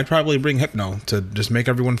 How can I'd probably bring Hypno to just make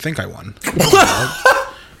everyone think I won.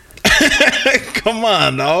 Come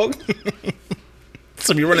on, dog.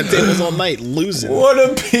 So you're running tables all night, losing. What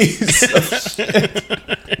a piece of shit.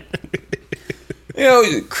 You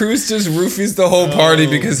know, Cruz just roofies the whole party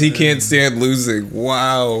because he can't stand losing.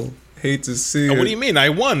 Wow. Hate to see it. What do you mean? I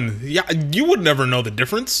won. Yeah, you would never know the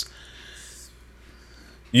difference.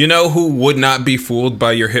 You know who would not be fooled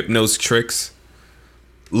by your Hypno's tricks?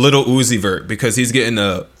 Little Uzi Vert, because he's getting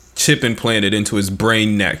a chip implanted into his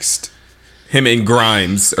brain next. Him and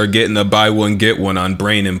Grimes are getting a buy one get one on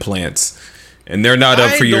brain implants, and they're not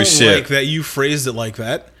up for your shit. I don't like that you phrased it like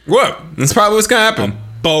that. What? That's probably what's gonna happen.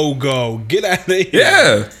 BOGO, get out of here.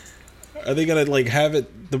 Yeah. Are they gonna like have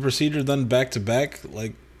the procedure done back to back?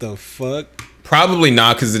 Like the fuck? Probably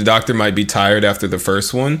not, because the doctor might be tired after the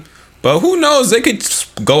first one. But who knows? They could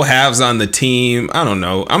go halves on the team. I don't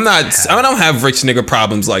know. I don't have rich nigga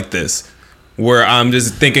problems like this, where I'm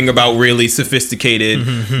just thinking about really sophisticated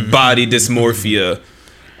body dysmorphia.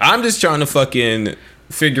 I'm just trying to fucking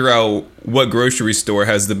figure out what grocery store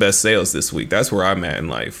has the best sales this week. That's where I'm at in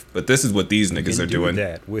life. But this is what these niggas are Do doing.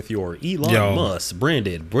 that with your Elon Musk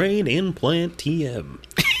branded brain implant TM.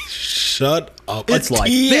 Shut up. It's A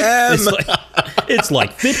like TM. it's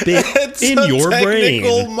like Fitbit It's in a your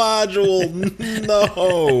technical brain. module.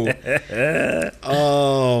 No.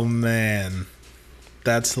 Oh man,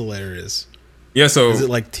 that's hilarious. Yeah, so Is it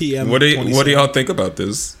like TM? what do y'all think about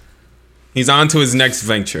this? He's on to his next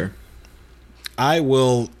venture. I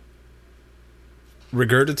will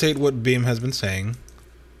regurgitate what Beam has been saying.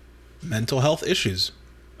 Mental health issues.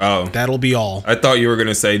 Oh, That'll be all. I thought you were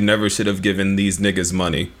gonna say never should have given these niggas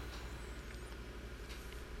money.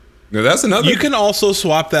 No, that's another. You can also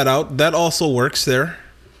swap that out. That also works there.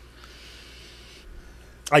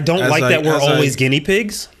 I don't like that we're always guinea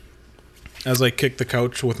pigs. As I kick the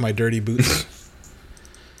couch with my dirty boots.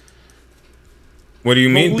 What do you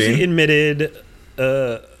mean, Uzi Bean?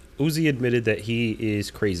 admitted that he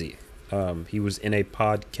is crazy. He was in a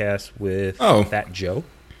podcast with Fat Joe.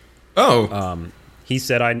 Oh. He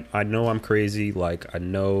said, I know I'm crazy. Like, I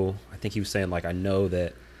think he was saying, like, I know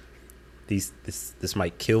that this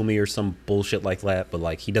might kill me or some bullshit like that. But,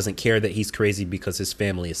 like, he doesn't care that he's crazy because his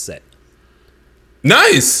family is set.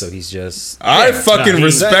 Nice. So he's just... I fucking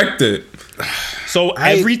respect it. So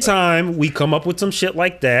every time we come up with some shit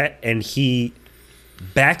like that and he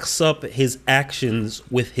backs up his actions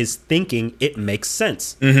with his thinking, it makes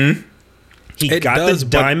sense. Mm-hmm. He got the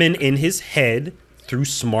diamond in his head through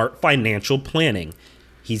smart financial planning.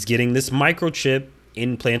 He's getting this microchip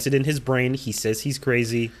implanted in his brain. He says he's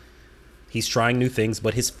crazy. He's trying new things,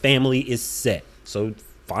 but his family is set. So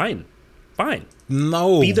fine.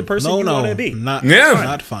 No. Be the person you want to be.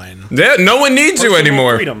 Not fine. Yeah, no one needs you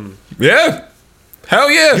anymore. Freedom. Yeah. Hell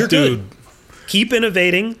yeah. You're good. Keep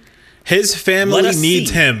innovating. His family needs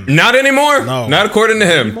him. Not anymore. No. Not according to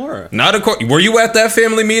him. Anymore. Were you at that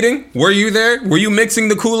family meeting? Were you there? Were you mixing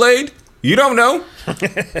the Kool-Aid? You don't know.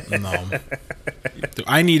 No.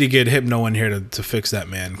 I need to get Hypno in here to fix that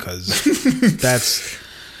man, because that's...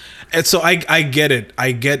 And so I get it.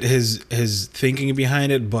 I get his thinking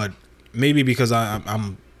behind it, but maybe because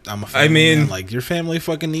I'm a family man. Like, your family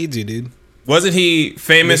fucking needs you, dude. Wasn't he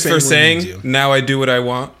famous for saying, you. now I do what I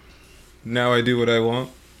want? Now I do what I want?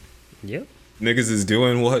 Yep. Niggas is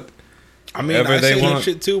doing what? I mean, I say that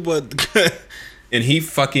shit too, but... And he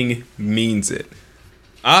fucking means it.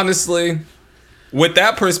 Honestly, with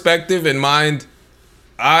that perspective in mind,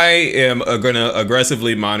 I am gonna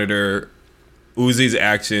aggressively monitor Uzi's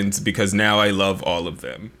actions, because now I love all of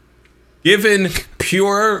them. Given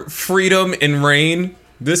pure freedom and reign,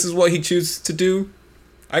 this is what he chooses to do.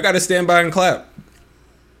 I gotta stand by and clap.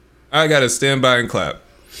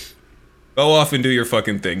 Go off and do your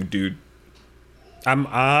fucking thing, dude.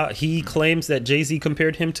 He claims that Jay-Z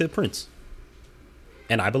compared him to Prince.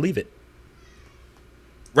 And I believe it.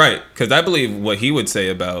 Right, because I believe what he would say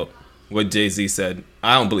about what Jay-Z said.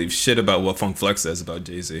 I don't believe shit about what Funk Flex says about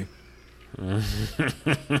Jay-Z.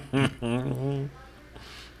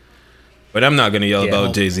 But I'm not going to yell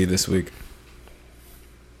about Jay-Z this week.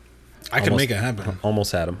 I can make it happen.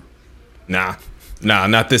 Almost had him. Nah,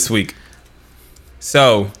 not this week.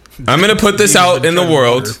 So, I'm going to put this out in the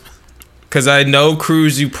world, because I know,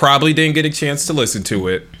 Cruz, you probably didn't get a chance to listen to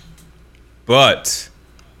it. But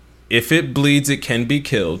if it bleeds, it can be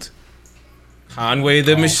killed. Conway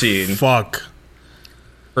the Machine. Fuck.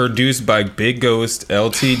 Produced by Big Ghost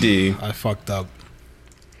LTD. I fucked up.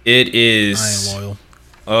 It is... I ain't loyal.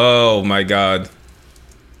 Oh my god.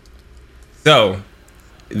 So,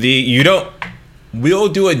 we'll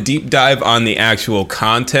do a deep dive on the actual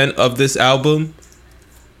content of this album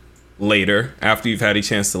later, after you've had a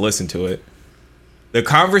chance to listen to it. The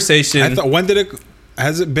conversation...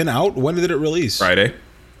 Has it been out? When did it release? Friday.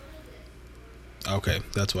 Okay,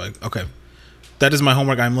 that's why. Okay. That is my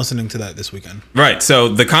homework. I'm listening to that this weekend. Right. So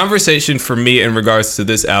the conversation for me in regards to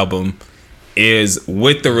this album is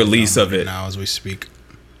with the release of it. Now as we speak.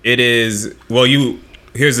 It is, well,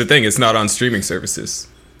 here's the thing, it's not on streaming services.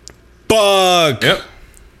 Fuck. Yep.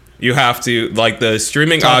 You have to, like, the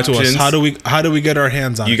streaming Talk options. To us. How do we get our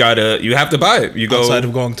hands on it? You have to buy it. You go outside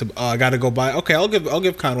of going to I gotta go buy. Okay, I'll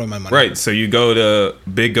give Conway my money. Right. So you go to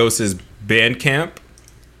Big Ghost's Bandcamp.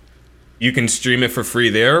 You can stream it for free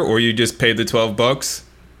there, or you just pay the $12.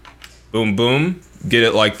 Boom, boom. Get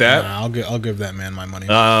it like that. Nah, I'll give that man my money.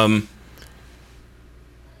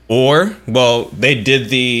 Or, well, they did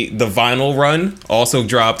the vinyl run. Also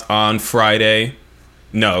dropped on Friday.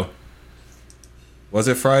 No. Was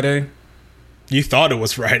it Friday? You thought it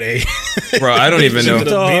was Friday. Bro, I don't even know.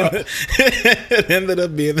 It ended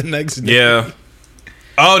up being the next day. Yeah.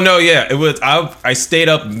 Oh, no, yeah. It was. I stayed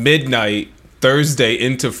up midnight Thursday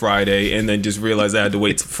into Friday, and then just realized I had to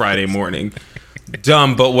wait till Friday morning.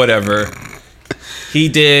 Dumb, but whatever. He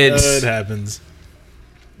did. It happens.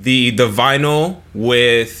 The vinyl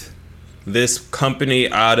with this company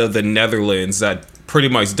out of the Netherlands that pretty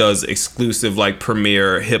much does exclusive, like,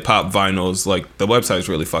 premiere hip hop vinyls. Like, the website's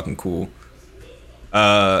really fucking cool.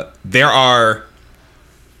 There are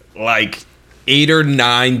like 8 or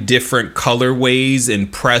 9 different colorways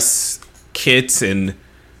and press kits and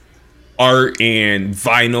art and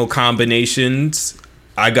vinyl combinations.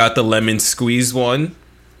 I got the lemon squeeze one.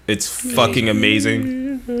 It's fucking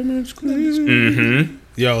amazing. Mm-hmm.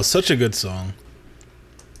 Yo, such a good song.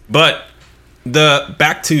 But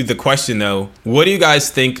back to the question though, what do you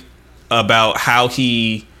guys think about how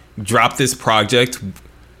he dropped this project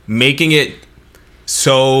making it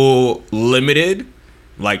so limited,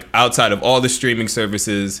 like outside of all the streaming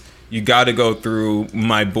services, you got to go through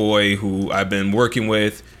my boy who I've been working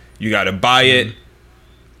with. You got to buy it,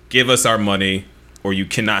 give us our money, or you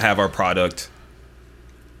cannot have our product.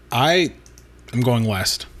 I am going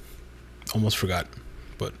last. Almost forgot,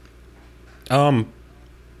 but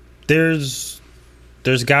there's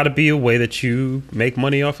got to be a way that you make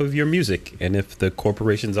money off of your music, and if the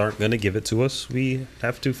corporations aren't going to give it to us, we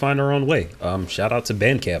have to find our own way. Shout out to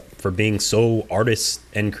Bandcamp for being so artist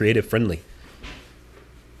and creative friendly.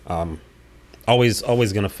 Always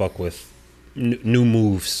gonna fuck with new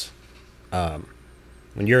moves.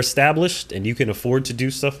 When you're established and you can afford to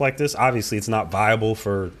do stuff like this, obviously it's not viable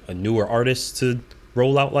for a newer artist to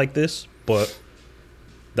roll out like this, but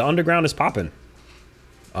the underground is popping.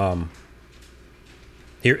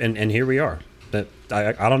 Here we are. That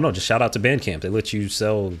I don't know. Just shout out to Bandcamp. They let you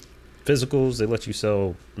sell physicals. They let you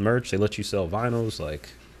sell merch. They let you sell vinyls. Like,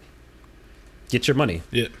 get your money.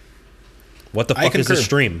 yeah. What the fuck is a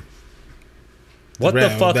stream? What the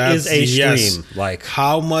fuck is a stream? Like,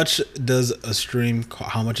 how much does a stream?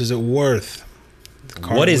 How much is it worth?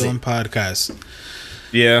 What is it? Podcast.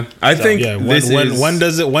 Yeah, I think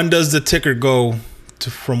when does the ticker go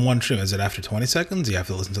from one stream? Is it after 20 seconds? You have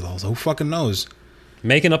to listen to the whole. Who fucking knows?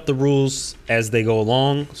 Making up the rules as they go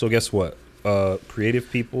along. So guess what? Creative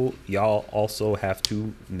people, y'all also have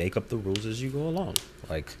to make up the rules as you go along.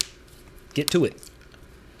 Like, get to it.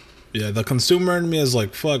 Yeah, the consumer in me is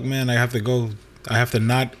like, fuck, man, I have to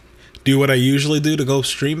not do what I usually do to go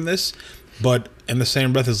stream this. But in the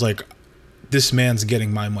same breath, it's like, this man's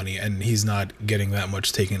getting my money and he's not getting that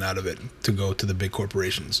much taken out of it to go to the big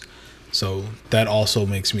corporations. So that also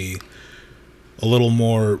makes me a little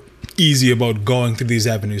more easy about going through these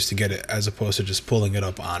avenues to get it, as opposed to just pulling it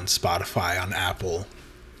up on Spotify, on Apple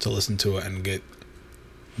to listen to it and get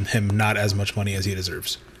him not as much money as he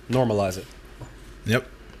deserves. Normalize it. Yep.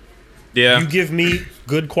 Yeah. You give me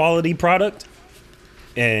good quality product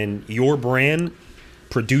and your brand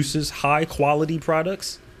produces high quality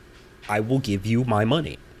products, I will give you my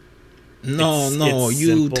money. It's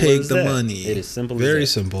you take the money. It is simple as Very that.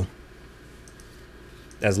 simple.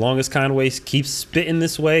 As long as Conway keeps spitting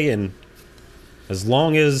this way, and as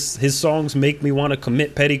long as his songs make me want to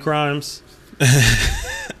commit petty crimes,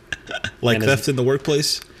 like theft in the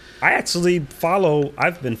workplace. I've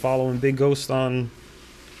been following Big Ghost on,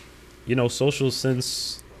 social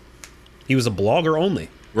since he was a blogger only.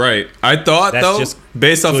 Right. I thought, That's though, just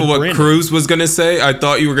based off of what branding. Cruz was going to say, I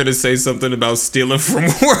thought you were going to say something about stealing from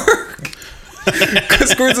work.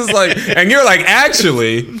 Because Cruz is like, and you're like,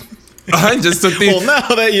 actually, I just took these. Well,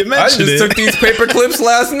 now that you mentioned took these paper clips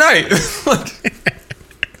last night.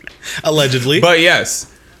 Allegedly. But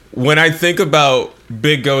yes, when I think about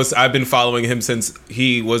Big Ghost, I've been following him since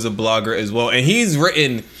he was a blogger as well. And he's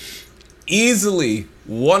written easily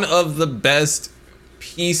one of the best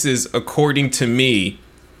pieces, according to me,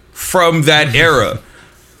 from that era.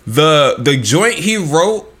 The joint he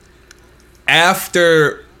wrote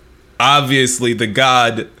after, obviously, the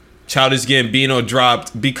God Childish Gambino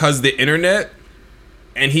dropped because the internet,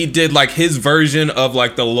 and he did like his version of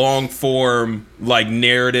like the long form like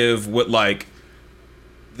narrative with like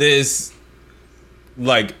this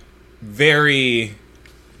like very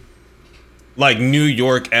like New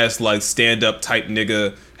York-esque like stand-up type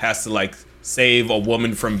nigga has to like save a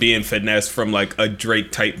woman from being finessed from like a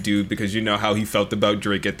Drake type dude, because you know how he felt about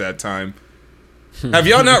Drake at that time. Have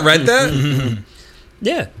y'all not read that?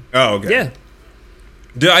 Yeah. Oh, okay. Yeah.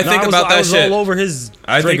 Dude, I think about that shit. All over his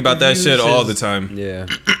I Drake think about that shit reviews, all the time. Yeah.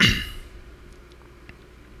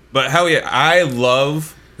 But hell yeah, I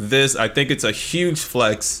love this. I think it's a huge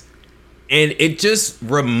flex. And it just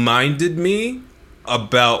reminded me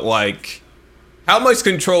about like how much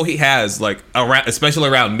control he has, like around, especially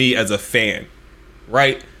around me as a fan,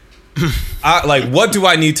 right? Like, what do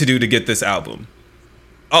I need to do to get this album?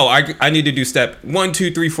 Oh, I need to do step 1,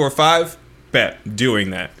 2, 3, 4, 5. Bet, doing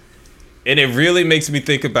that. And it really makes me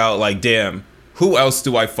think about like, damn, who else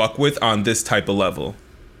do I fuck with on this type of level?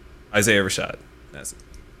 Isaiah Rashad. That's it.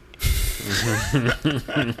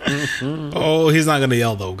 Oh, he's not gonna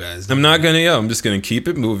yell though, guys. I'm not gonna yell. I'm just gonna keep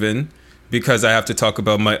it moving because I have to talk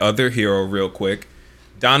about my other hero real quick.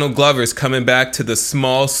 Donald Glover's coming back to the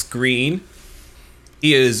small screen.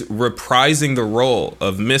 He is reprising the role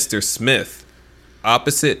of Mr. Smith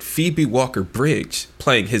opposite Phoebe Waller-Bridge,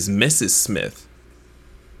 playing his Mrs. Smith,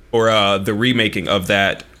 or the remaking of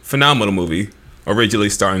that phenomenal movie originally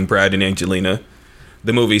starring Brad and Angelina.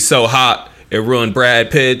 The movie so hot it ruined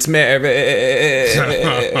Brad Pitt's marriage.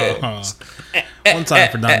 One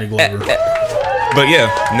time for Donald Glover. But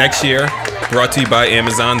yeah, next year Brought to you by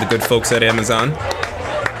Amazon, the good folks at Amazon.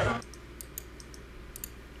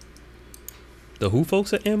 The who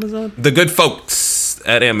folks at Amazon? The good folks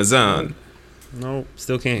at Amazon. No,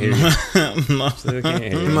 still can't hear you. Still can't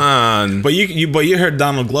hear you. Come on. But you heard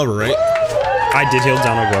Donald Glover, right? I did hear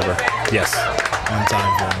Donald Glover. Yes. On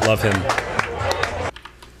time for him. Love him.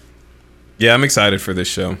 Yeah, I'm excited for this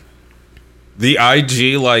show. The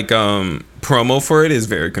IG promo for it is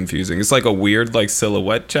very confusing. It's like a weird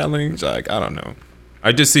silhouette challenge. I don't know.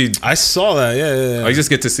 I saw that. Yeah. I just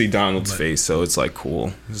get to see Donald's face, so it's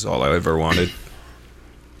cool. This is all I ever wanted.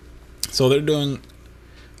 So they're doing.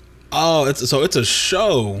 Oh, it's a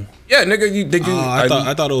show. Yeah, nigga,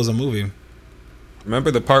 I thought it was a movie.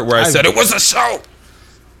 Remember the part where I said it was a show?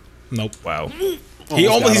 Nope. Wow.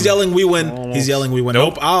 He's yelling, "We win!" He's yelling, "We win!"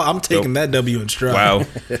 Nope. I'm taking that W in stride. Wow.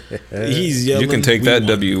 He's yelling. You can take "We that won."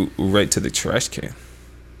 W right to the trash can.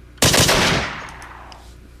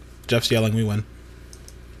 Jeff's yelling, "We win!"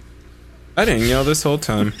 I didn't yell this whole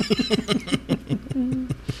time.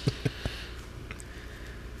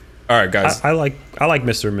 All right, guys. I like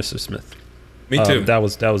Mr. and Mrs. Smith. Me too. That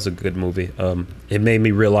was a good movie. It made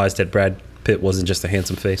me realize that Brad Pitt wasn't just a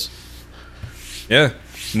handsome face. Yeah.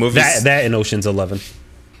 Movies. That and Ocean's 11.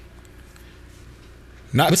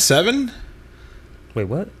 Not 7? Wait,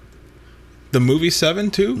 what? The movie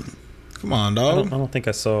 7 too? Come on, I dog. don't think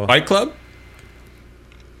I saw. Fight Club?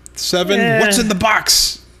 7. Yeah. What's in the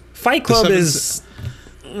box? Fight Club The is.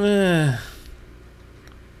 The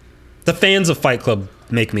fans of Fight Club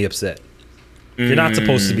make me upset. You're not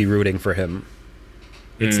supposed to be rooting for him.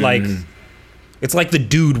 It's like the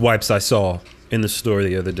dude wipes I saw in the store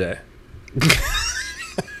the other day.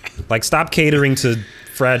 Stop catering to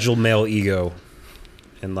fragile male ego,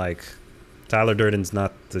 and Tyler Durden's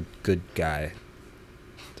not the good guy.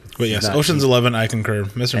 But yes, Not- Ocean's 11. I concur.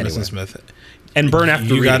 Mr. and Anyway. Mrs. Smith. And Burn After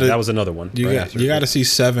You Reading, gotta- that was another one. You Burn got After to Reading. see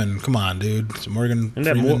 7. Come on, dude. It's Morgan Isn't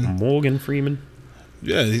that Freeman. Morgan Freeman?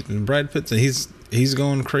 Yeah, Brad Pitt. He's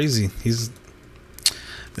going crazy.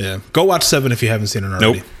 Yeah. Go watch 7 if you haven't seen it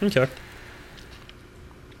already. Nope. Okay.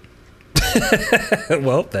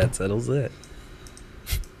 Well, that settles it.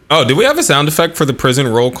 Oh, do we have a sound effect for the prison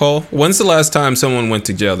roll call? When's the last time someone went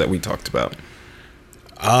to jail that we talked about?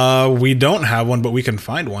 We don't have one, but we can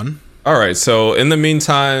find one. All right, so in the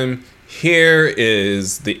meantime, here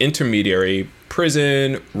is the intermediary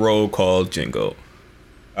prison roll call jingle.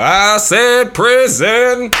 I said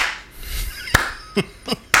prison.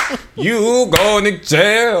 You going to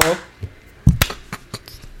jail.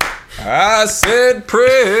 I said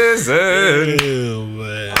prison. Ew,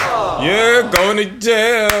 man. You're going to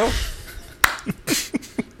jail.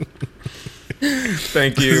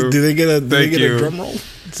 Thank you. Do they get a Thank you. drum roll?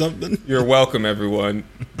 Something? You're welcome, everyone.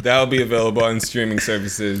 That'll be available on streaming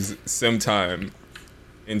services sometime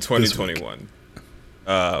in 2021.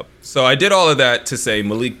 So I did all of that to say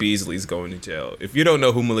Malik Beasley's going to jail. If you don't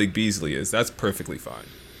know who Malik Beasley is, that's perfectly fine.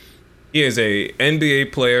 He is a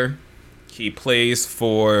NBA player. He plays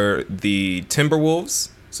for the Timberwolves.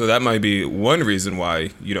 So that might be one reason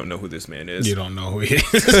why you don't know who this man is. You don't know who he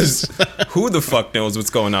is. Who the fuck knows what's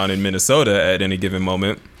going on in Minnesota at any given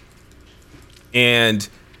moment? And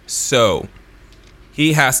so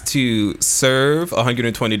he has to serve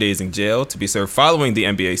 120 days in jail to be served following the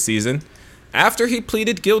NBA season after he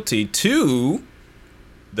pleaded guilty to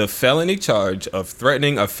the felony charge of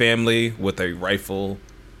threatening a family with a rifle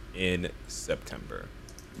in September.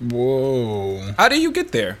 Whoa. How do you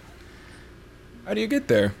get there? How do you get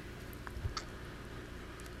there?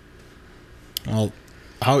 Well,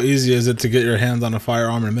 how easy is it to get your hands on a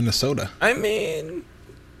firearm in Minnesota? I mean,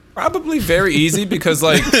 probably very easy because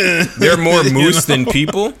there are more moose than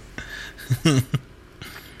people.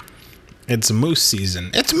 It's moose season.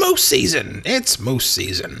 It's moose season. It's moose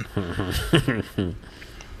season.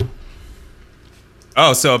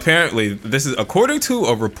 Oh, so apparently this is according to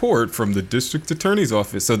a report from the district attorney's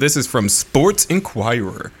office. So this is from Sports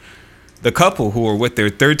Inquirer. The couple who were with their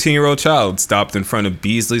 13-year-old child stopped in front of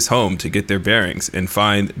Beasley's home to get their bearings and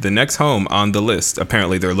find the next home on the list.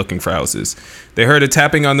 Apparently they're looking for houses. They heard a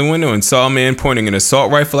tapping on the window and saw a man pointing an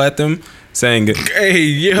assault rifle at them, saying, Hey,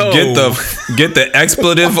 yo. get the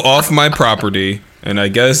expletive off my property. And I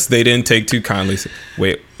guess they didn't take too kindly.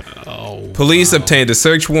 Wait. Police obtained a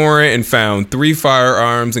search warrant and found 3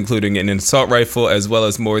 firearms, including an assault rifle, as well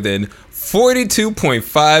as more than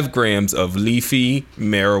 42.5 grams of leafy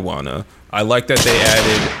marijuana. I like that they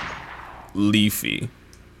added leafy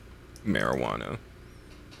marijuana.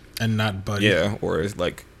 And not buddy. Yeah, or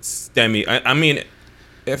like STEMI. I mean,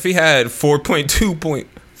 if he had 4.2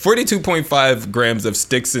 42.5 grams of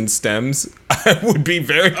sticks and stems, I would be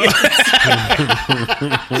very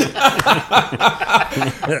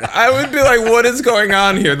I would be like, what is going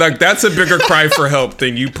on here? Like, that's a bigger cry for help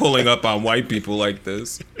than you pulling up on white people like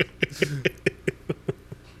this.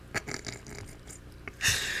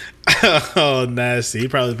 Oh, nasty. He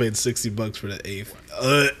probably paid $60 for that eighth.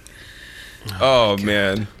 Oh,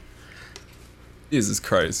 man. Jesus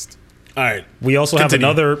Christ. All right. We also Continue.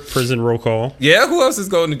 have another prison roll call. Yeah, who else is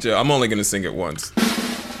going to jail? I'm only going to sing it once.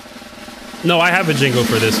 No, I have a jingle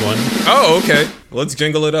for this one. Oh, okay. Let's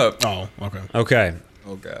jingle it up. Oh, okay. Okay.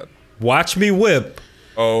 Oh, God. Watch me whip.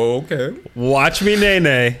 Oh, okay. Watch me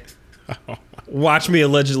nay-nay. Watch me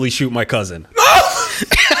allegedly shoot my cousin.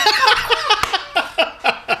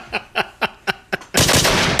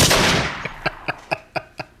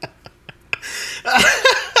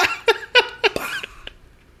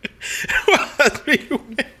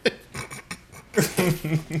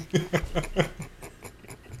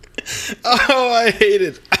 Oh, I hate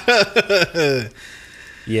it.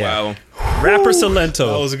 Yeah. Wow. Rapper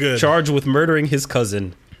Salento. That was good. Charged with murdering his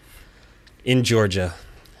cousin in Georgia.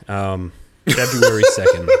 February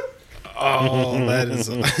 2nd. Oh, that is.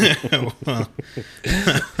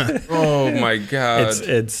 Oh, my God.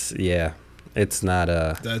 It's yeah. It's not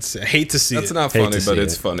That's. I hate to see That's it. not hate funny, to but see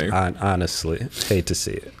it's it. funny. Honestly, hate to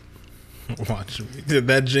see it. Watch me. Dude,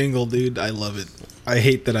 that jingle, dude. I love it. I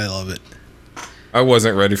hate that I love it. I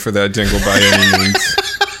wasn't ready for that jingle by any means.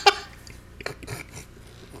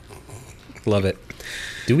 Love it.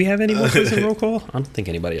 Do we have any more prison roll call? I don't think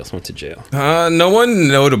anybody else went to jail. No one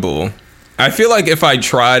notable. I feel like if I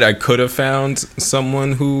tried, I could have found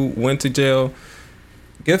someone who went to jail.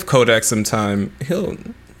 Give Kodak some time. He'll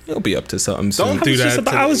be up to something soon. Don't do that.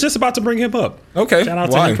 I was just about to bring him up. Okay. Shout out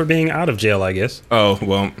to Why? him for being out of jail, I guess. Oh,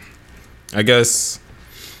 well, I guess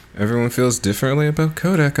everyone feels differently about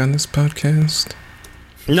Kodak on this podcast.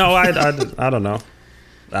 No, I don't know.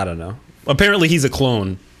 I don't know. Apparently, he's a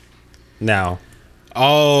clone now.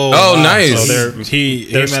 Oh, Oh, nice. So he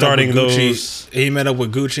they're met up starting with Gucci. those- He met up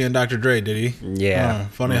with Gucci and Dr. Dre, did he? Yeah. Oh,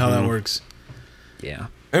 funny how that works. Yeah.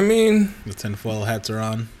 I mean, The tinfoil hats are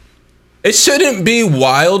on. it shouldn't be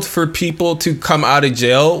wild for people to come out of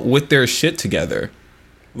jail with their shit together.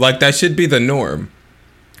 Like, that should be the norm.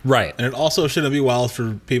 Right. And it also shouldn't be wild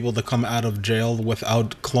for people to come out of jail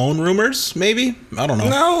without clone rumors, maybe? I don't know.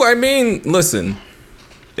 No, I mean, listen.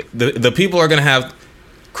 The people are going to have...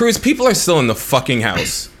 Cruz, people are still in the fucking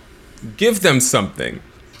house. Give them something.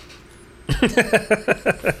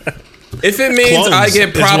 If it means Clones I get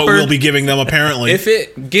is what proper... we'll be giving them, apparently. If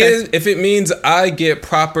it means I get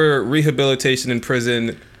proper rehabilitation in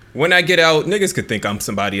prison, when I get out, niggas could think I'm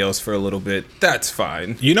somebody else for a little bit. That's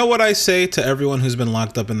fine. You know what I say to everyone who's been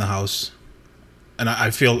locked up in the house? And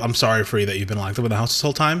I feel I'm sorry for you that you've been locked up in the house this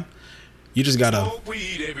whole time. You just gotta. Smoke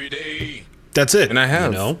weed every day. That's it. And I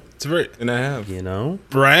have. You know? It's very And I have. You know?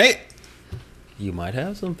 right. You might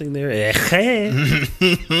have something there. Isn't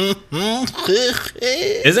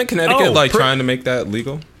Connecticut Oh, trying to make that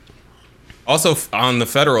legal? Also, on the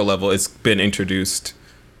federal level, it's been introduced,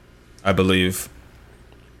 I believe.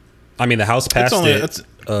 I mean, the House passed only- it it's-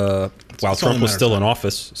 while it's only a Trump was matter of still in time.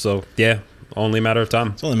 office. So, yeah, only a matter of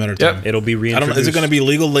time. It's only a matter of Yep. time. It'll be I don't reintroduced. know. Is it going to be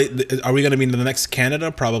legal? Are we going to be in the next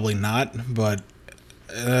Canada? Probably not. But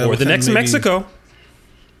or the within next maybe- Mexico?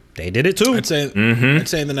 They did it too. I'd say. Mm-hmm. I'd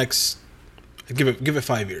say in the next. Give it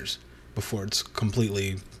 5 years before it's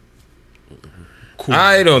completely cool.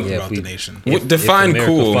 I don't- Yeah, throughout if we- the nation. If define America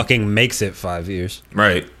cool. fucking makes it 5 years.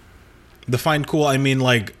 Right. Define cool. I mean,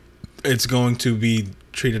 like it's going to be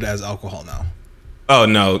treated as alcohol now. Oh,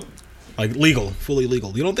 no. Like legal, fully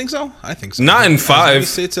legal. You don't think so? I think so. Not in As many 5.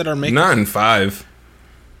 states that are making Not in 5.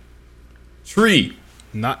 3.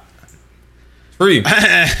 not. 3.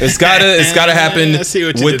 It's gotta happen I see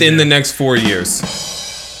what you did within the there. next 4 years.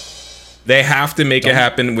 They have to make it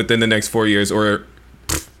happen within the next 4 years, or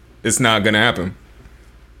it's not gonna happen.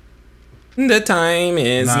 The time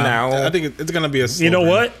is now. I think it's gonna be a. You know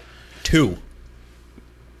slow burn. what? 2.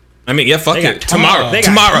 I mean, yeah, fuck They got it. Tomorrow. They got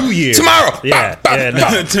Tomorrow. 2 years. Tomorrow. Yeah.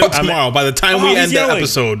 No. Tomorrow, by the time Oh, we he's end the yelling.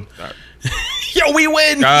 episode, yo, we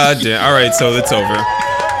win. God damn. All right, so it's over.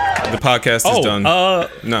 The podcast is done.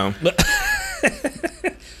 No.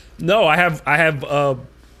 No, I have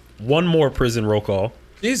one more prison roll call.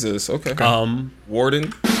 Jesus. Okay.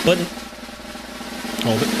 Warden. But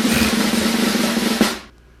Hold it.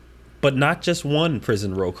 but not just one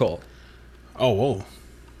prison roll call. Oh, whoa.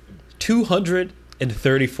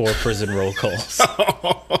 234 prison roll calls.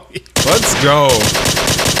 Let's go.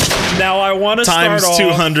 Now I want to Times start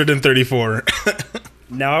off. 234.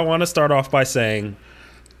 Now I want to start off by saying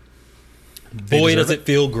boy, deserve does it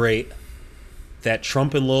feel great that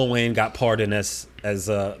Trump and Lil Wayne got pardoned as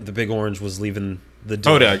the Big Orange was leaving the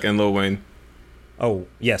door. Kodak and Lil Wayne. Oh,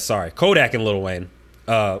 yes, sorry. Kodak and Lil Wayne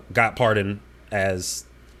got pardoned as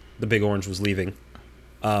the Big Orange was leaving.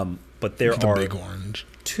 But there The are Big Orange.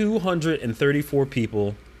 234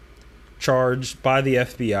 people charged by the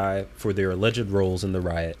FBI for their alleged roles in the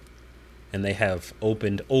riot. And they have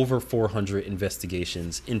opened over 400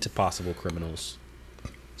 investigations into possible criminals.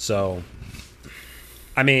 So,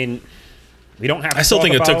 I mean, we don't have to I still talk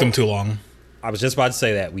think it took about- them too long. I was just about to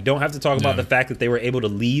say that. We don't have to talk about the fact that they were able to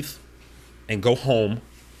leave and go home.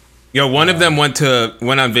 Yo, one of them went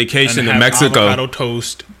on vacation And to have Mexico. avocado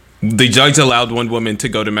toast. The judge allowed one woman to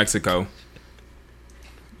go to Mexico.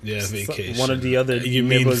 Yeah, vacation. One of the other You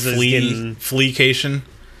mean nibbles is getting fleecation?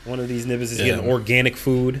 one of these nibbles is Yeah. getting organic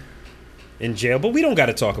food in jail. But we don't got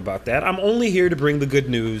to talk about that. I'm only here to bring the good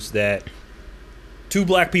news that 2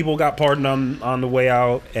 black people got pardoned on the way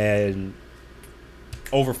out, and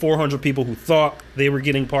over 400 people who thought they were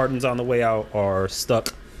getting pardons on the way out are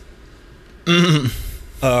stuck.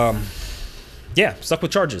 Yeah, stuck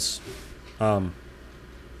with charges.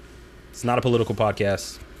 It's not a political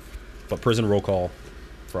podcast, but prison roll call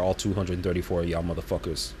for all 234 of y'all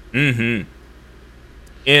motherfuckers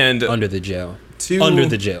And under the jail. to, Under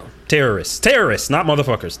the jail. Terrorists, not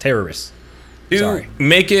motherfuckers. Terrorists. to Sorry.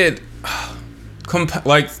 make it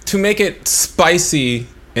to make it spicy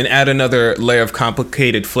and add another layer of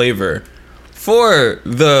complicated flavor for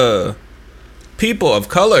the people of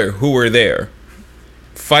color who were there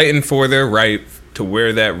fighting for their right to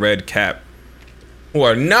wear that red cap, who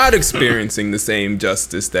are not experiencing the same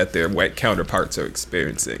justice that their white counterparts are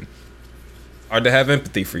experiencing. Hard to have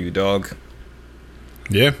empathy for you, dog.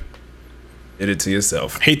 Yeah. Did it to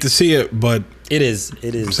yourself. Hate to see it, but It is.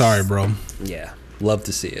 I'm sorry, bro. Yeah. Love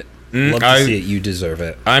to see it. Love to I- see it. You deserve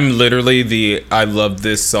it. I'm literally the I love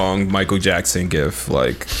this song Michael Jackson gif,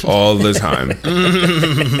 like all the time.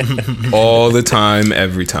 All the time,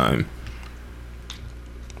 every time.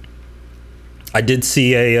 I did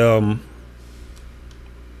see a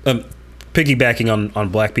piggybacking on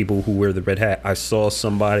black people who wear the red hat. I saw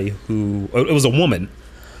somebody who it was a woman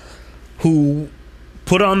who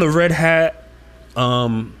put on the red hat.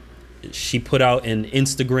 She put out an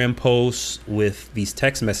Instagram post with these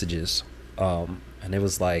text messages, and it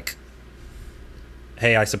was like,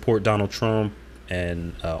 "Hey, I support Donald Trump,"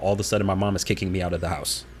 and all of a sudden, my mom is kicking me out of the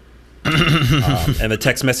house. And the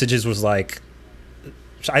text messages was like,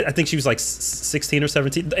 I think she was like 16 or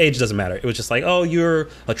 17. The age doesn't matter. It was just like, "Oh, you're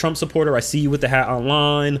a Trump supporter. I see you with the hat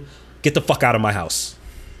online. Get the fuck out of my house."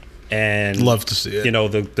 And Love to see it. you know,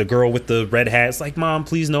 the girl with the red hat is like, "Mom,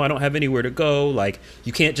 please no, I don't have anywhere to go. Like,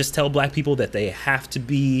 you can't just tell black people that they have to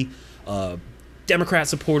be Democrat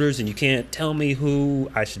supporters, and you can't tell me who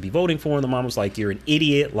I should be voting for." And the mom was like, "You're an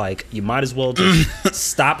idiot. Like, you might as well just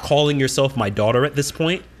stop calling yourself my daughter at this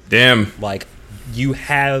point. Damn. Like, you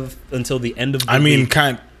have until the end of the I mean, week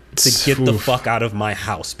kind to get the fuck out of my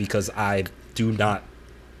house because I do not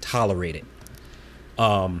tolerate it."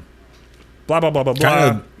 Blah blah blah blah blah.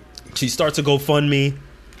 Kinda- She starts a GoFundMe.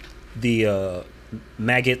 The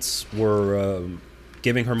maggots were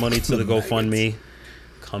giving her money to the GoFundMe.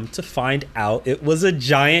 Come to find out, it was a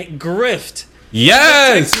giant grift.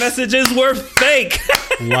 Yes. Text messages were fake.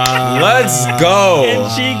 Wow. Let's go. And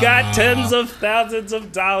she got tens of thousands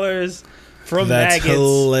of dollars from That's maggots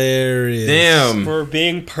hilarious. Damn. for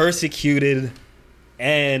being persecuted,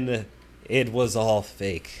 and it was all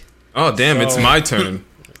fake. Oh damn, it's So- my turn.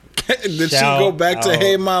 Did she Shout go back to, out.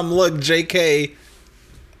 "Hey, mom, look, JK"?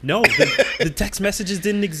 No, the text messages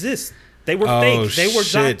didn't exist. They were Oh, fake. They were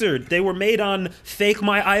shit. doctored. They were made on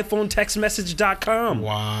fakemyiPhoneTextMessage.com.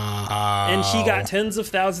 Wow. And she got tens of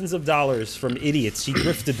thousands of dollars from idiots. She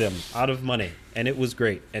grifted them out of money, and it was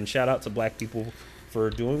great. And shout out to black people for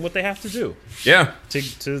doing what they have to do Yeah. to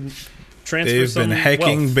transfer They've some been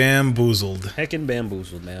hecking wealth. bamboozled. Heckin'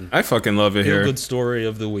 bamboozled, man. I fucking love it Feel here. good story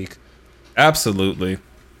of the week. Absolutely.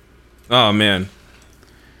 Oh man.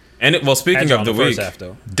 And well, Had speaking you of on the first week, half,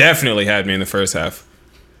 though. definitely had me in the first half.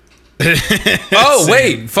 Oh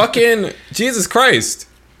wait, fucking Jesus Christ.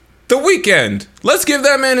 The Weeknd. Let's give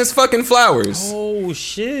that man his fucking flowers. Oh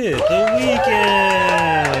shit! The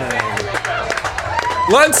weekend.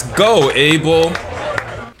 Let's go, Abel.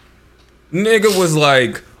 Nigga was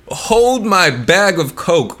like, hold my bag of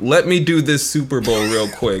coke. Let me do this Super Bowl real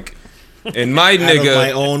quick. And my Out of nigga,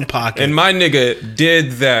 my own pocket. and my nigga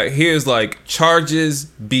did that. He was like, charges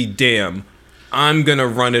be damn. I'm gonna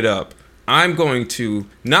run it up. I'm going to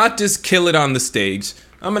not just kill it on the stage.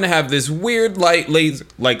 I'm gonna have this weird light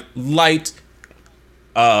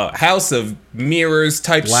House of Mirrors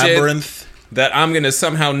type Labyrinth. shit. that I'm going to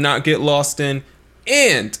somehow not get lost in.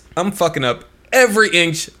 And I'm fucking up every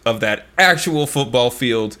inch of that actual football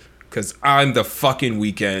field because I'm the fucking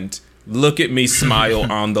Weeknd. Look at me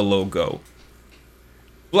smile on the logo.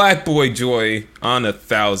 Black Boy Joy on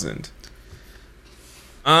 1,000.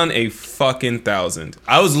 On a fucking 1,000.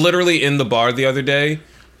 I was literally in the bar the other day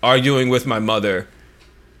arguing with my mother.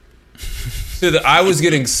 So that I was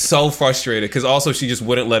getting so frustrated because also she just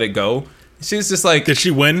wouldn't let it go. She was just like, Did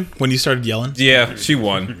she win when you started yelling? yeah, she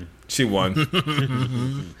won. She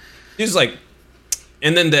won. She was like,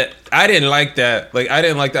 and then I didn't like that. Like, I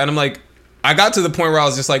didn't like that. And I'm like, I got to the point where I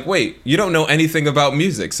was just like, wait, you don't know anything about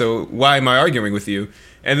music, so why am I arguing with you?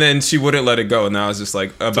 And then she wouldn't let it go, and I was just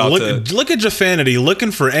like, Look at Jafanity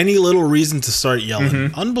looking for any little reason to start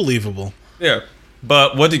yelling. Unbelievable. Yeah.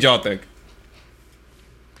 But what did y'all think?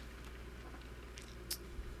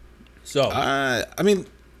 So, I mean,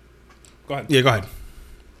 go ahead. yeah, go ahead.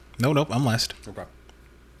 No, I'm last. Okay.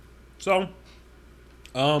 So,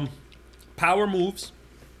 power moves.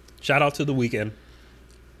 Shout out to The Weeknd.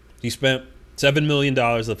 He spent $7 million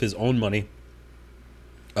of his own money.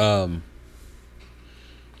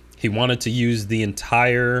 He wanted to use the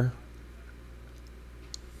entire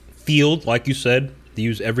field, like you said, to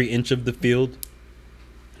use every inch of the field.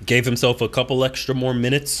 Gave himself a couple extra more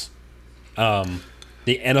minutes.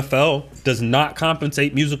 The NFL does not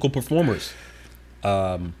compensate musical performers.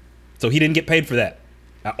 So he didn't get paid for that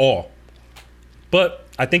at all. But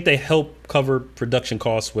I think they help cover production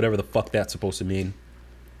costs, whatever the fuck that's supposed to mean.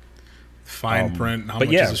 Fine print. How but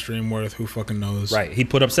much yeah. is a stream worth? Who fucking knows? Right. He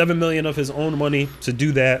put up $7 million of his own money to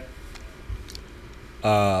do that.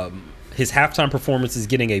 His halftime performance is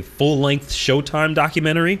getting a full-length Showtime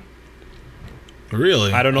documentary.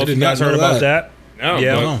 Really? I don't know if did you guys not heard know about that. No,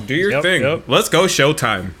 Yeah. but do your Yep, thing. yep. Let's go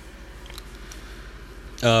Showtime.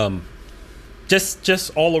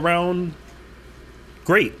 Just all around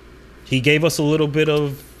great. He gave us a little bit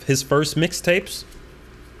of his first mixtapes.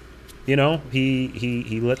 You know,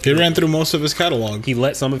 he let He ran through most of his catalog. he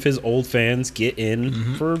let some of his old fans get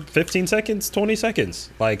in for 15 seconds, 20 seconds.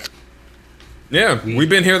 Like, Yeah, we've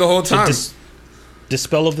been here the whole to time.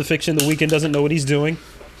 dispel of the fiction, The Weeknd doesn't know what he's doing,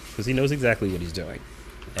 because he knows exactly what he's doing.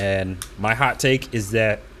 And my hot take is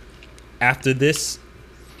that after this,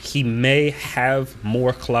 he may have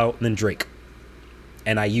more clout than Drake.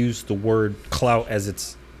 And I use the word clout as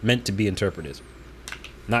it's meant to be interpreted. I'm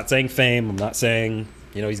not saying fame. I'm not saying,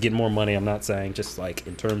 you know, he's getting more money. I'm not saying just like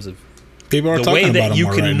in terms of People are the talking way about that him you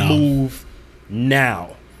more can right now. move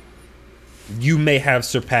now. You may have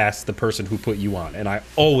surpassed the person who put you on. And I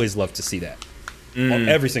always love to see that.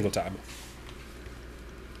 Every single time.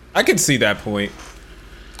 I could see that point.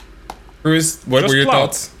 Bruce, what Just were your clout.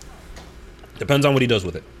 thoughts? Depends on what he does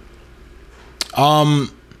with it.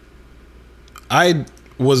 I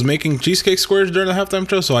was making cheesecake squares during the halftime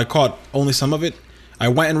show, so I caught only some of it. I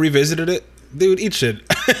went and revisited it. Dude, eat shit.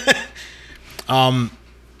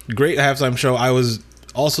 Great halftime show. I was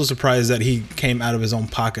also surprised that he came out of his own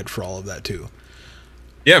pocket for all of that too.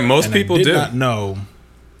 Yeah, most And people I did do. not know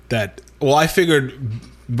that. Well, I figured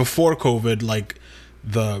before COVID, like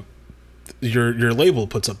your label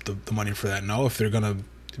puts up the money for that. No, if they're gonna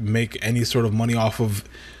make any sort of money off of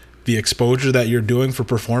the exposure that you're doing for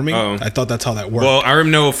performing, Oh. I thought that's how that worked. Well, I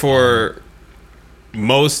know for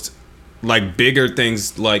most like bigger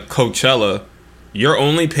things like Coachella, you're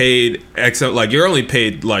only paid you're only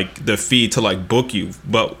paid like the fee to like book you,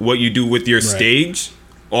 but what you do with your stage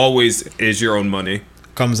always is your own money.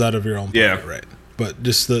 Comes out of your own pocket, Yeah. right? But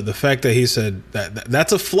just the fact that he said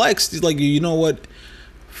that's a flex. Like, you know what?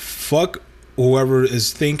 Fuck whoever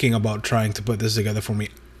is thinking about trying to put this together for me.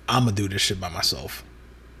 I'm gonna do this shit by myself.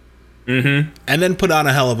 And then put on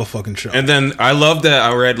a hell of a fucking show. And then I love that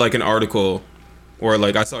I read like an article or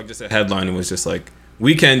like I saw just a headline and was just like,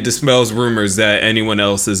 Weeknd dispels rumors that anyone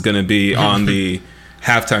else is going to be on the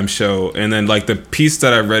halftime show. And then like the piece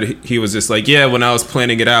that I read, he was just like, yeah, when I was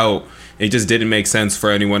planning it out, it just didn't make sense for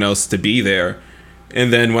anyone else to be there.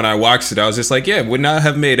 And then when I watched it, I was just like, yeah, it would not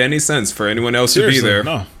have made any sense for anyone else Seriously, to be there.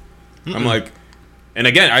 No. I'm like, and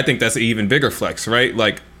again, I think that's an even bigger flex, right?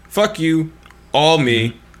 Like, fuck you, all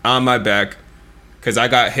me, on my back, because I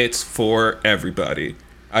got hits for everybody.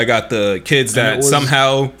 I got the kids And it that was-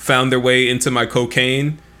 somehow found their way into my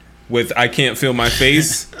cocaine with I Can't Feel My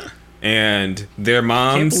Face and their Can't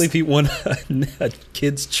moms. believe he won a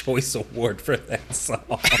Kids' Choice Award for that song.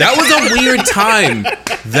 That was a weird time.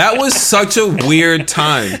 That was such a weird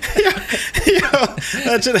time.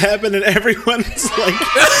 That should happen, and everyone's like,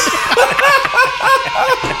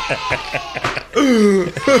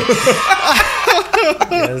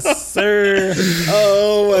 Yes, sir.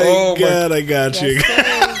 "Oh my Oh my- god, I got you."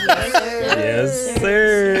 Yeah. Yes,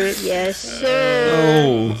 sir. Yes,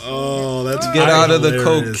 sir. Oh, that's Get out of the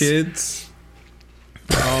hilarious. coke, kids.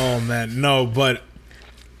 Oh man, no, but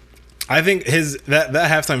I think that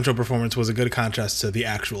halftime show performance was a good contrast to the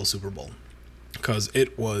actual Super Bowl, because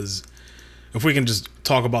it was. If we can just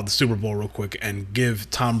talk about the Super Bowl real quick and give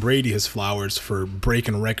Tom Brady his flowers for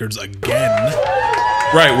breaking records again.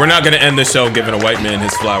 Right, we're not gonna end the show giving a white man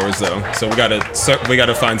his flowers though. So we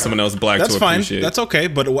gotta find someone else black That's to fine. appreciate. That's okay.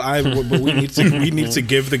 But we need to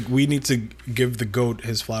give the GOAT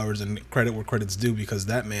his flowers and credit where credit's due, because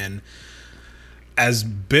that man, as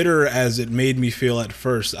bitter as it made me feel at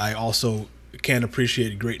first, I also can't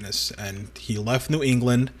appreciate greatness. And he left New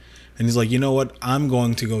England, and he's like, you know what? I'm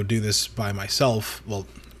going to go do this by myself. Well,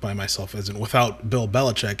 by myself as in without Bill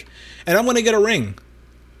Belichick, and I'm going to get a ring.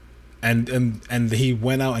 And he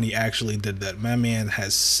went out and he actually did that. My man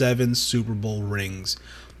has 7 Super Bowl rings,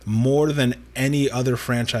 more than any other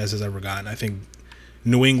franchise has ever gotten. I think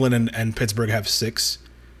New England and Pittsburgh have 6,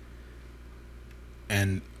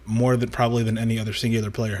 and more than probably than any other singular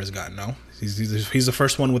player has gotten. No, he's the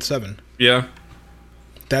first one with 7. Yeah.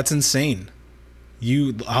 That's insane.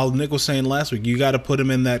 How Nick was saying last week, you got to put him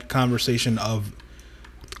in that conversation of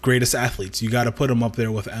greatest athletes. You got to put him up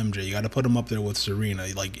there with MJ. You got to put him up there with Serena.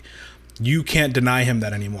 Like, you can't deny him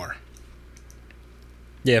that anymore.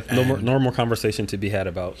 Yeah, no more conversation to be had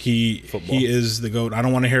about football. He is the GOAT. I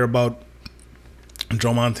don't want to hear about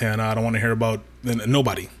Joe Montana. I don't want to hear about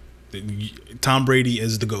nobody. Tom Brady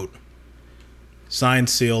is the GOAT. Signed,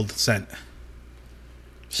 sealed, sent.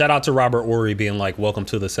 Shout out to Robert Ory being like, "Welcome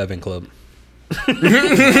to the 7 Club." Let's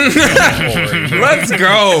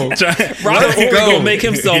go. Robert Ory go. gonna make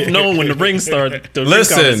himself known when the ring start. The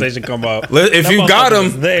Listen, ring conversation come up. If That you got motherfucker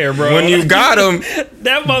was him there, bro. when you got him,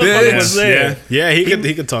 That motherfucker Bitch. was there. Yeah, he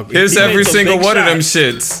could talk. kiss He made every some single big one of them shots.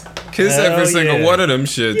 shits. Kiss Hell every single yeah. one of them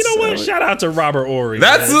shits. You know what? Shout out to Robert Ory.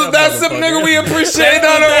 That's man. that's the motherfucker. nigga we appreciate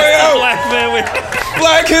on the way That's the out. black man with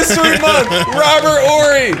Black History Month. Robert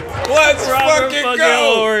Ory. Let's Robert fucking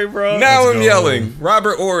go. Ory, bro. Now Let's I'm go. yelling.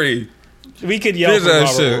 Robert Ory. We could yell Did for that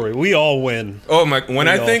Robert shit. Ory. We all win. Oh my! When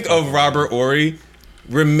I all think fucking of Robert Ory,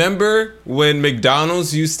 remember when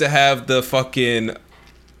McDonald's used to have the fucking,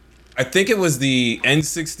 I think it was the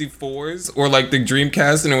N64s or like the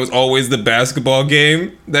Dreamcast, and it was always the basketball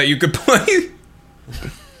game that you could play.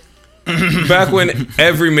 Back when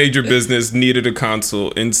every major business needed a console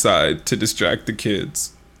inside to distract the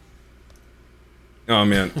kids. Oh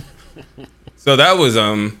man! So that was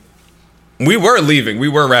we were leaving. We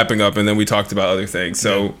were wrapping up, and then we talked about other things.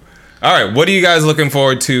 So, all right, what are you guys looking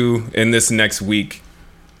forward to in this next week?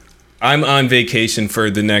 I'm on vacation for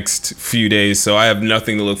the next few days, so I have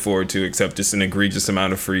nothing to look forward to except just an egregious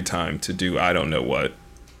amount of free time to do I don't know what.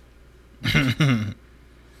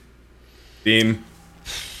 Beam.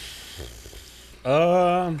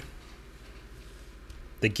 The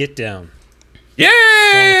Get Down. Yeah!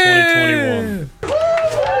 Song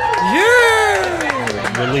 2021.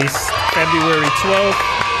 Yeah! Released February 12th,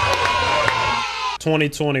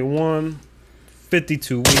 2021.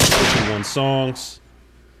 52 weeks, 51 songs.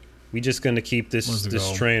 We just gonna keep this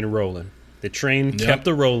go. train rolling. The train kept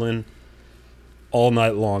it rolling all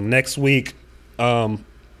night long. Next week, I'm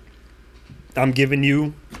giving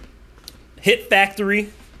you Hit Factory.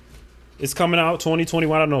 It's coming out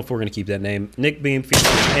 2021. I don't know if we're gonna keep that name. Nick Beam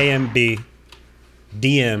featuring AMB.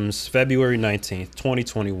 DMs February 19th,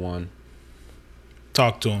 2021.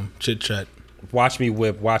 Talk to him. Chit chat. Watch me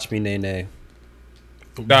whip. Watch me nay nay.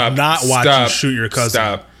 Stop. Not watching Shoot Your Cousin.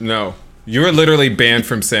 Stop. No. You're literally banned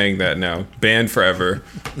from saying that now. Banned forever.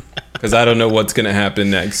 Because I don't know what's going to happen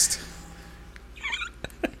next.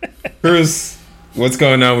 Bruce, what's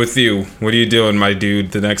going on with you? What are you doing, my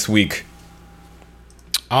dude, the next week?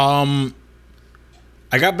 I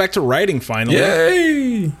got back to writing finally.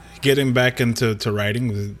 Yay! Getting back into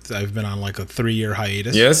writing. I've been on like a 3-year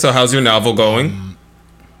hiatus. Yeah, so how's your novel going?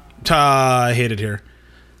 I hate it here.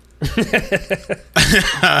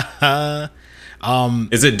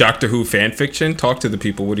 Is it Doctor Who fan fiction? Talk to the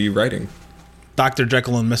people. What are you writing? Dr.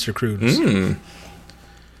 Jekyll and Mr. Crudes.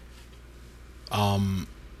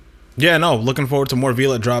 Yeah, no, looking forward to more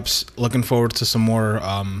Violet drops. Looking forward to some more.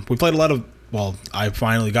 We played a lot of. Well, I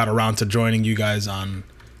finally got around to joining you guys on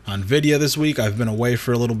Vidya this week. I've been away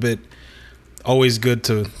for a little bit. Always good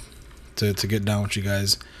to get down with you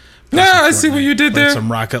guys. Play some I see what Fortnite, you did play there. Some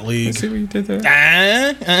Rocket League. I see what you did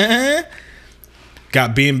there.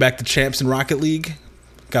 Got being back to champs in Rocket League.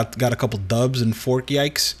 Got a couple dubs and Fork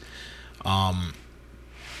Yikes.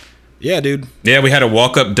 Yeah, dude. Yeah, we had a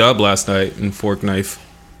walk-up dub last night in Fork Knife.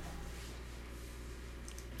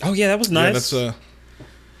 Oh yeah, that was nice. Yeah, that's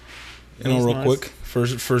That was real nice. quick.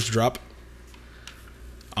 First drop.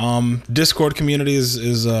 Discord community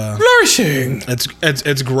is Flourishing.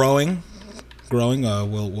 it's growing.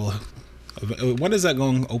 We'll when is that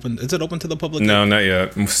going open? Is it open to the public? No, not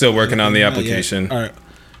yet. I'm still working on the Not yet. application. All right,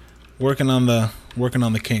 working on the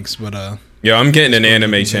kinks, but Yo, I'm getting an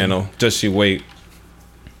anime channel. Just you wait.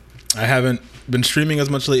 I haven't been streaming as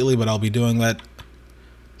much lately, but I'll be doing that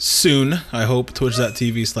soon. I hope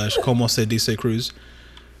twitch.tv/Como se dice Cruz.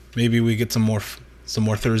 Maybe we get some more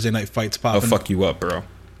Thursday night fights I'll popping. fuck you up, bro.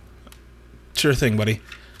 Sure thing, buddy.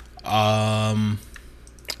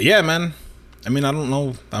 Yeah, man. I mean, I don't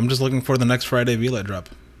know. I'm just looking for the next Friday VLET drop.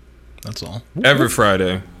 That's all. Every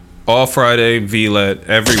Friday. All Friday VLET.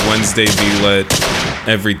 Every Wednesday VLET.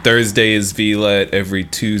 Every Thursday is VLET. Every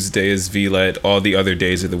Tuesday is VLET. All the other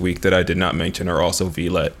days of the week that I did not mention are also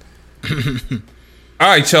VLET. All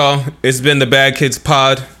right, y'all. It's been the Bad Kids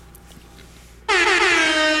Pod.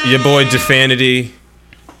 Your boy Jafanity.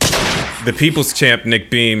 The People's Champ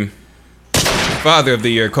Nick Beam. Father of the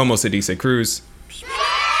Year Como se dice Cruz.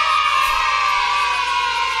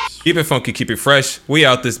 Keep it funky, keep it fresh. We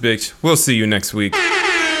out this bitch. We'll see you next week.